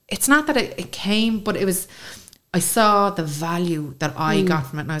it's not that it came, but it was, I saw the value that I got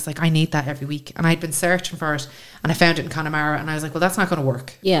from it, and I was like, I need that every week. And I'd been searching for it, and I found it in Connemara, and I was like, well, that's not going to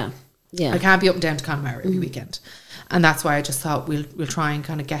work. Yeah. I can't be up and down to Connemara every weekend. And that's why I just thought we'll try and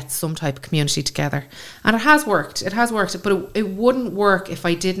kind of get some type of community together. And it has worked, but it wouldn't work if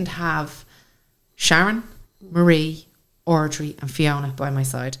I didn't have Sharon, Marie, Audrey and Fiona by my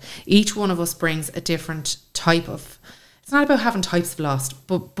side. Each one of us brings a different type of, it's not about having types of loss,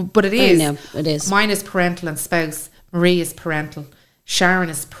 but it is. I know, it is. Mine is parental and spouse. Marie is parental. Sharon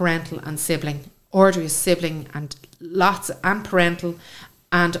is parental and sibling. Audrey is sibling and parental,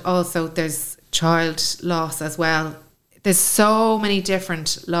 and also there's child loss as well. There's so many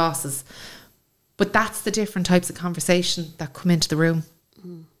different losses, but that's the different types of conversation that come into the room.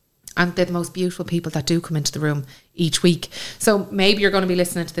 And they're the most beautiful people that do come into the room each week. So maybe you're going to be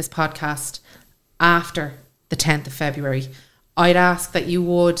listening to this podcast after the 10th of February. I'd ask that you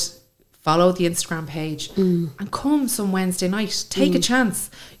would follow the Instagram page and come some Wednesday night. Take a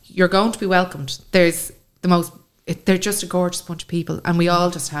chance. You're going to be welcomed. They're just a gorgeous bunch of people, and we all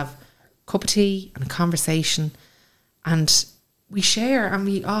just have a cup of tea and a conversation, and we share and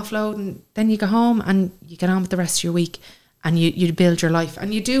we offload, and then you go home and you get on with the rest of your week, and you build your life,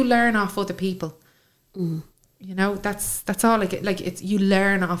 and you do learn off other people. You know, that's all. It's you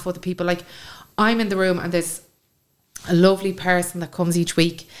learn off other people. Like, I'm in the room and there's a lovely person that comes each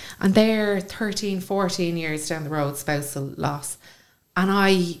week, and they're 13, 14 years down the road, spousal loss, and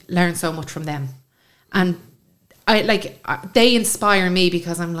I learn so much from them, and they inspire me,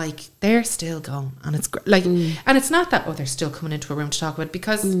 because I'm like, they're still going, and it's and it's not that they're still coming into a room to talk about it,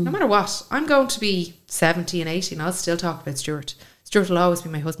 because no matter what, I'm going to be 70 and 80 and I'll still talk about Stuart. Stuart will always be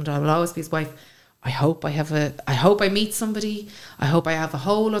my husband. I will always be his wife. I hope I meet somebody. I hope I have a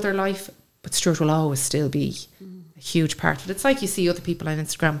whole other life, but Stuart will always still be a huge part of it. It's like you see other people on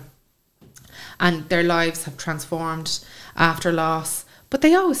Instagram and their lives have transformed after loss, but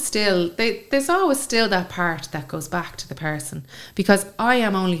there's always still that part that goes back to the person, because I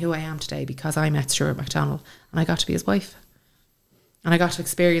am only who I am today because I met Stuart MacDonald and I got to be his wife, and I got to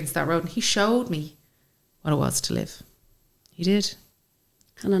experience that road, and he showed me what it was to live. He did.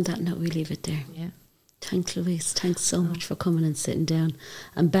 And on that note, we leave it there. Yeah. Thanks, Louise. Thanks so much for coming and sitting down,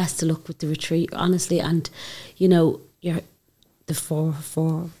 and best of luck with the retreat, honestly. And you know, you're the four or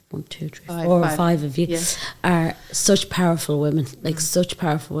five of you are such powerful women, like such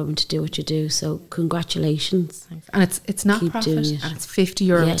powerful women to do what you do. So congratulations. Thanks. And it's not profit, and it's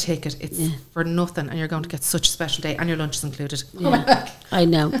 €50 a ticket. It's for nothing, and you're going to get such a special day, and your lunch is included. I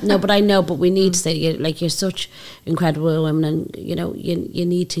know, but we need to say, you're such incredible women, and you know, you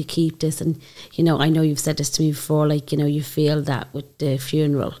need to keep this. And you know, I know you've said this to me before, like, you know, you feel that with the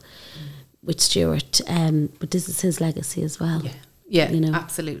funeral with Stuart, but this is his legacy as well. Yeah, you know?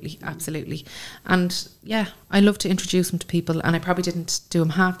 Absolutely. And yeah, I love to introduce him to people, and I probably didn't do him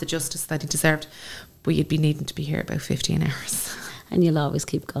half the justice that he deserved, but you'd be needing to be here about 15 hours. And you'll always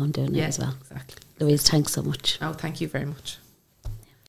keep going doing it as well. Exactly. Louise, thanks so much. Oh, thank you very much.